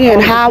of crap. Me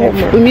and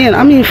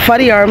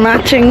Farhio are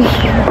matching.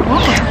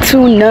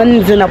 Two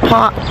nuns in a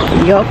pot.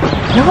 Yup.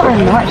 Y'all are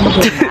not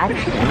even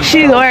mad.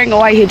 She's wearing a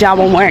white hijab.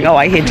 I'm wearing a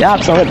white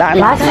hijab. So that's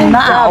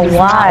not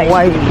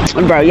white.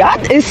 Bro, y'all,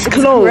 it's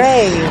close.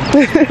 Gray.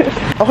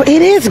 Oh,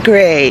 it is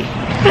gray.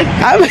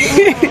 I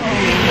mean,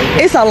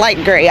 it's a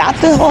light gray.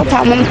 After the whole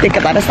time I'm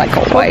thinking that it's like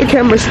a white. The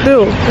camera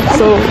still.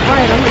 So,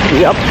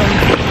 yep.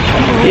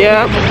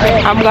 Yeah,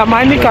 I've got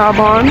my niqab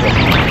on.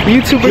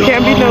 YouTuber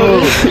can't be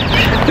noticed.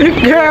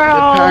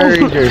 Girl. Power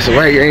Rangers,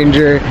 White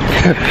Ranger,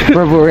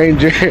 Purple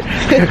Ranger,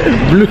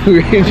 Blue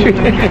Ranger.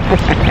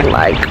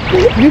 Like,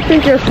 you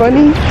think you're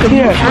funny?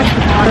 Yeah.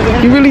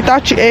 You really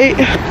thought you ate?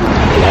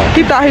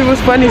 He thought he was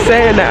funny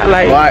saying that.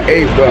 Like, well, I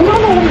ate, bro.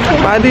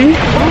 Buddy,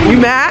 you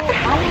mad?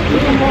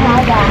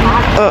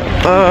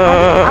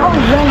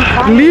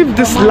 Leave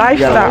this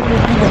lifestyle.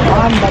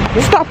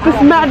 Stop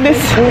this madness.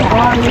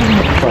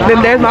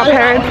 Then there's my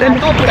parents. And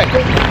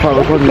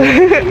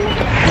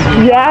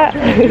yeah.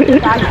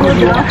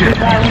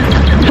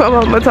 I'm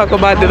gonna talk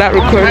about that. I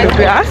recorded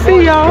it. I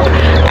see y'all.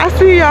 I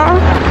see y'all.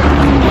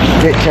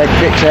 Big check,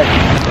 big check.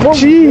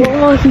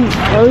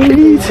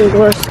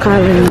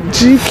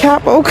 G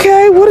cap.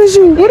 Okay, what do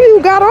you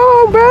got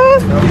on,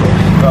 bruh?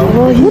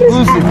 What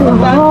is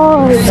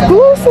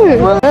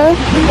exclusive?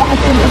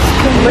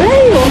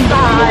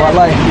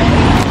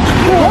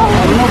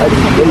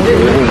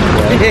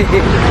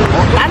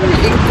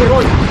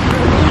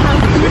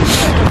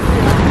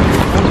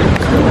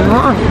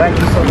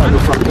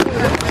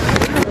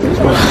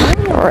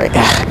 All right.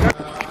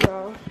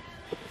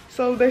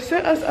 So they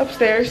sent us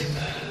upstairs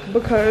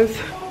because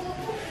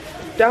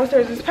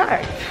downstairs is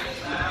packed.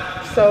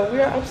 So we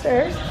are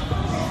upstairs,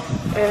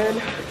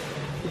 and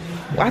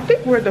I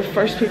think we're the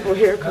first people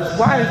here because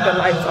why is the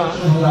lights on?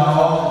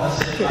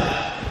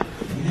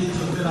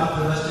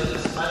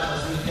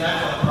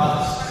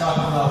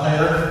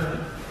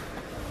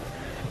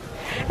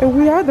 And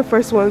we are the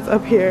first ones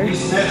up here.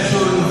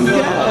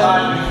 Yeah.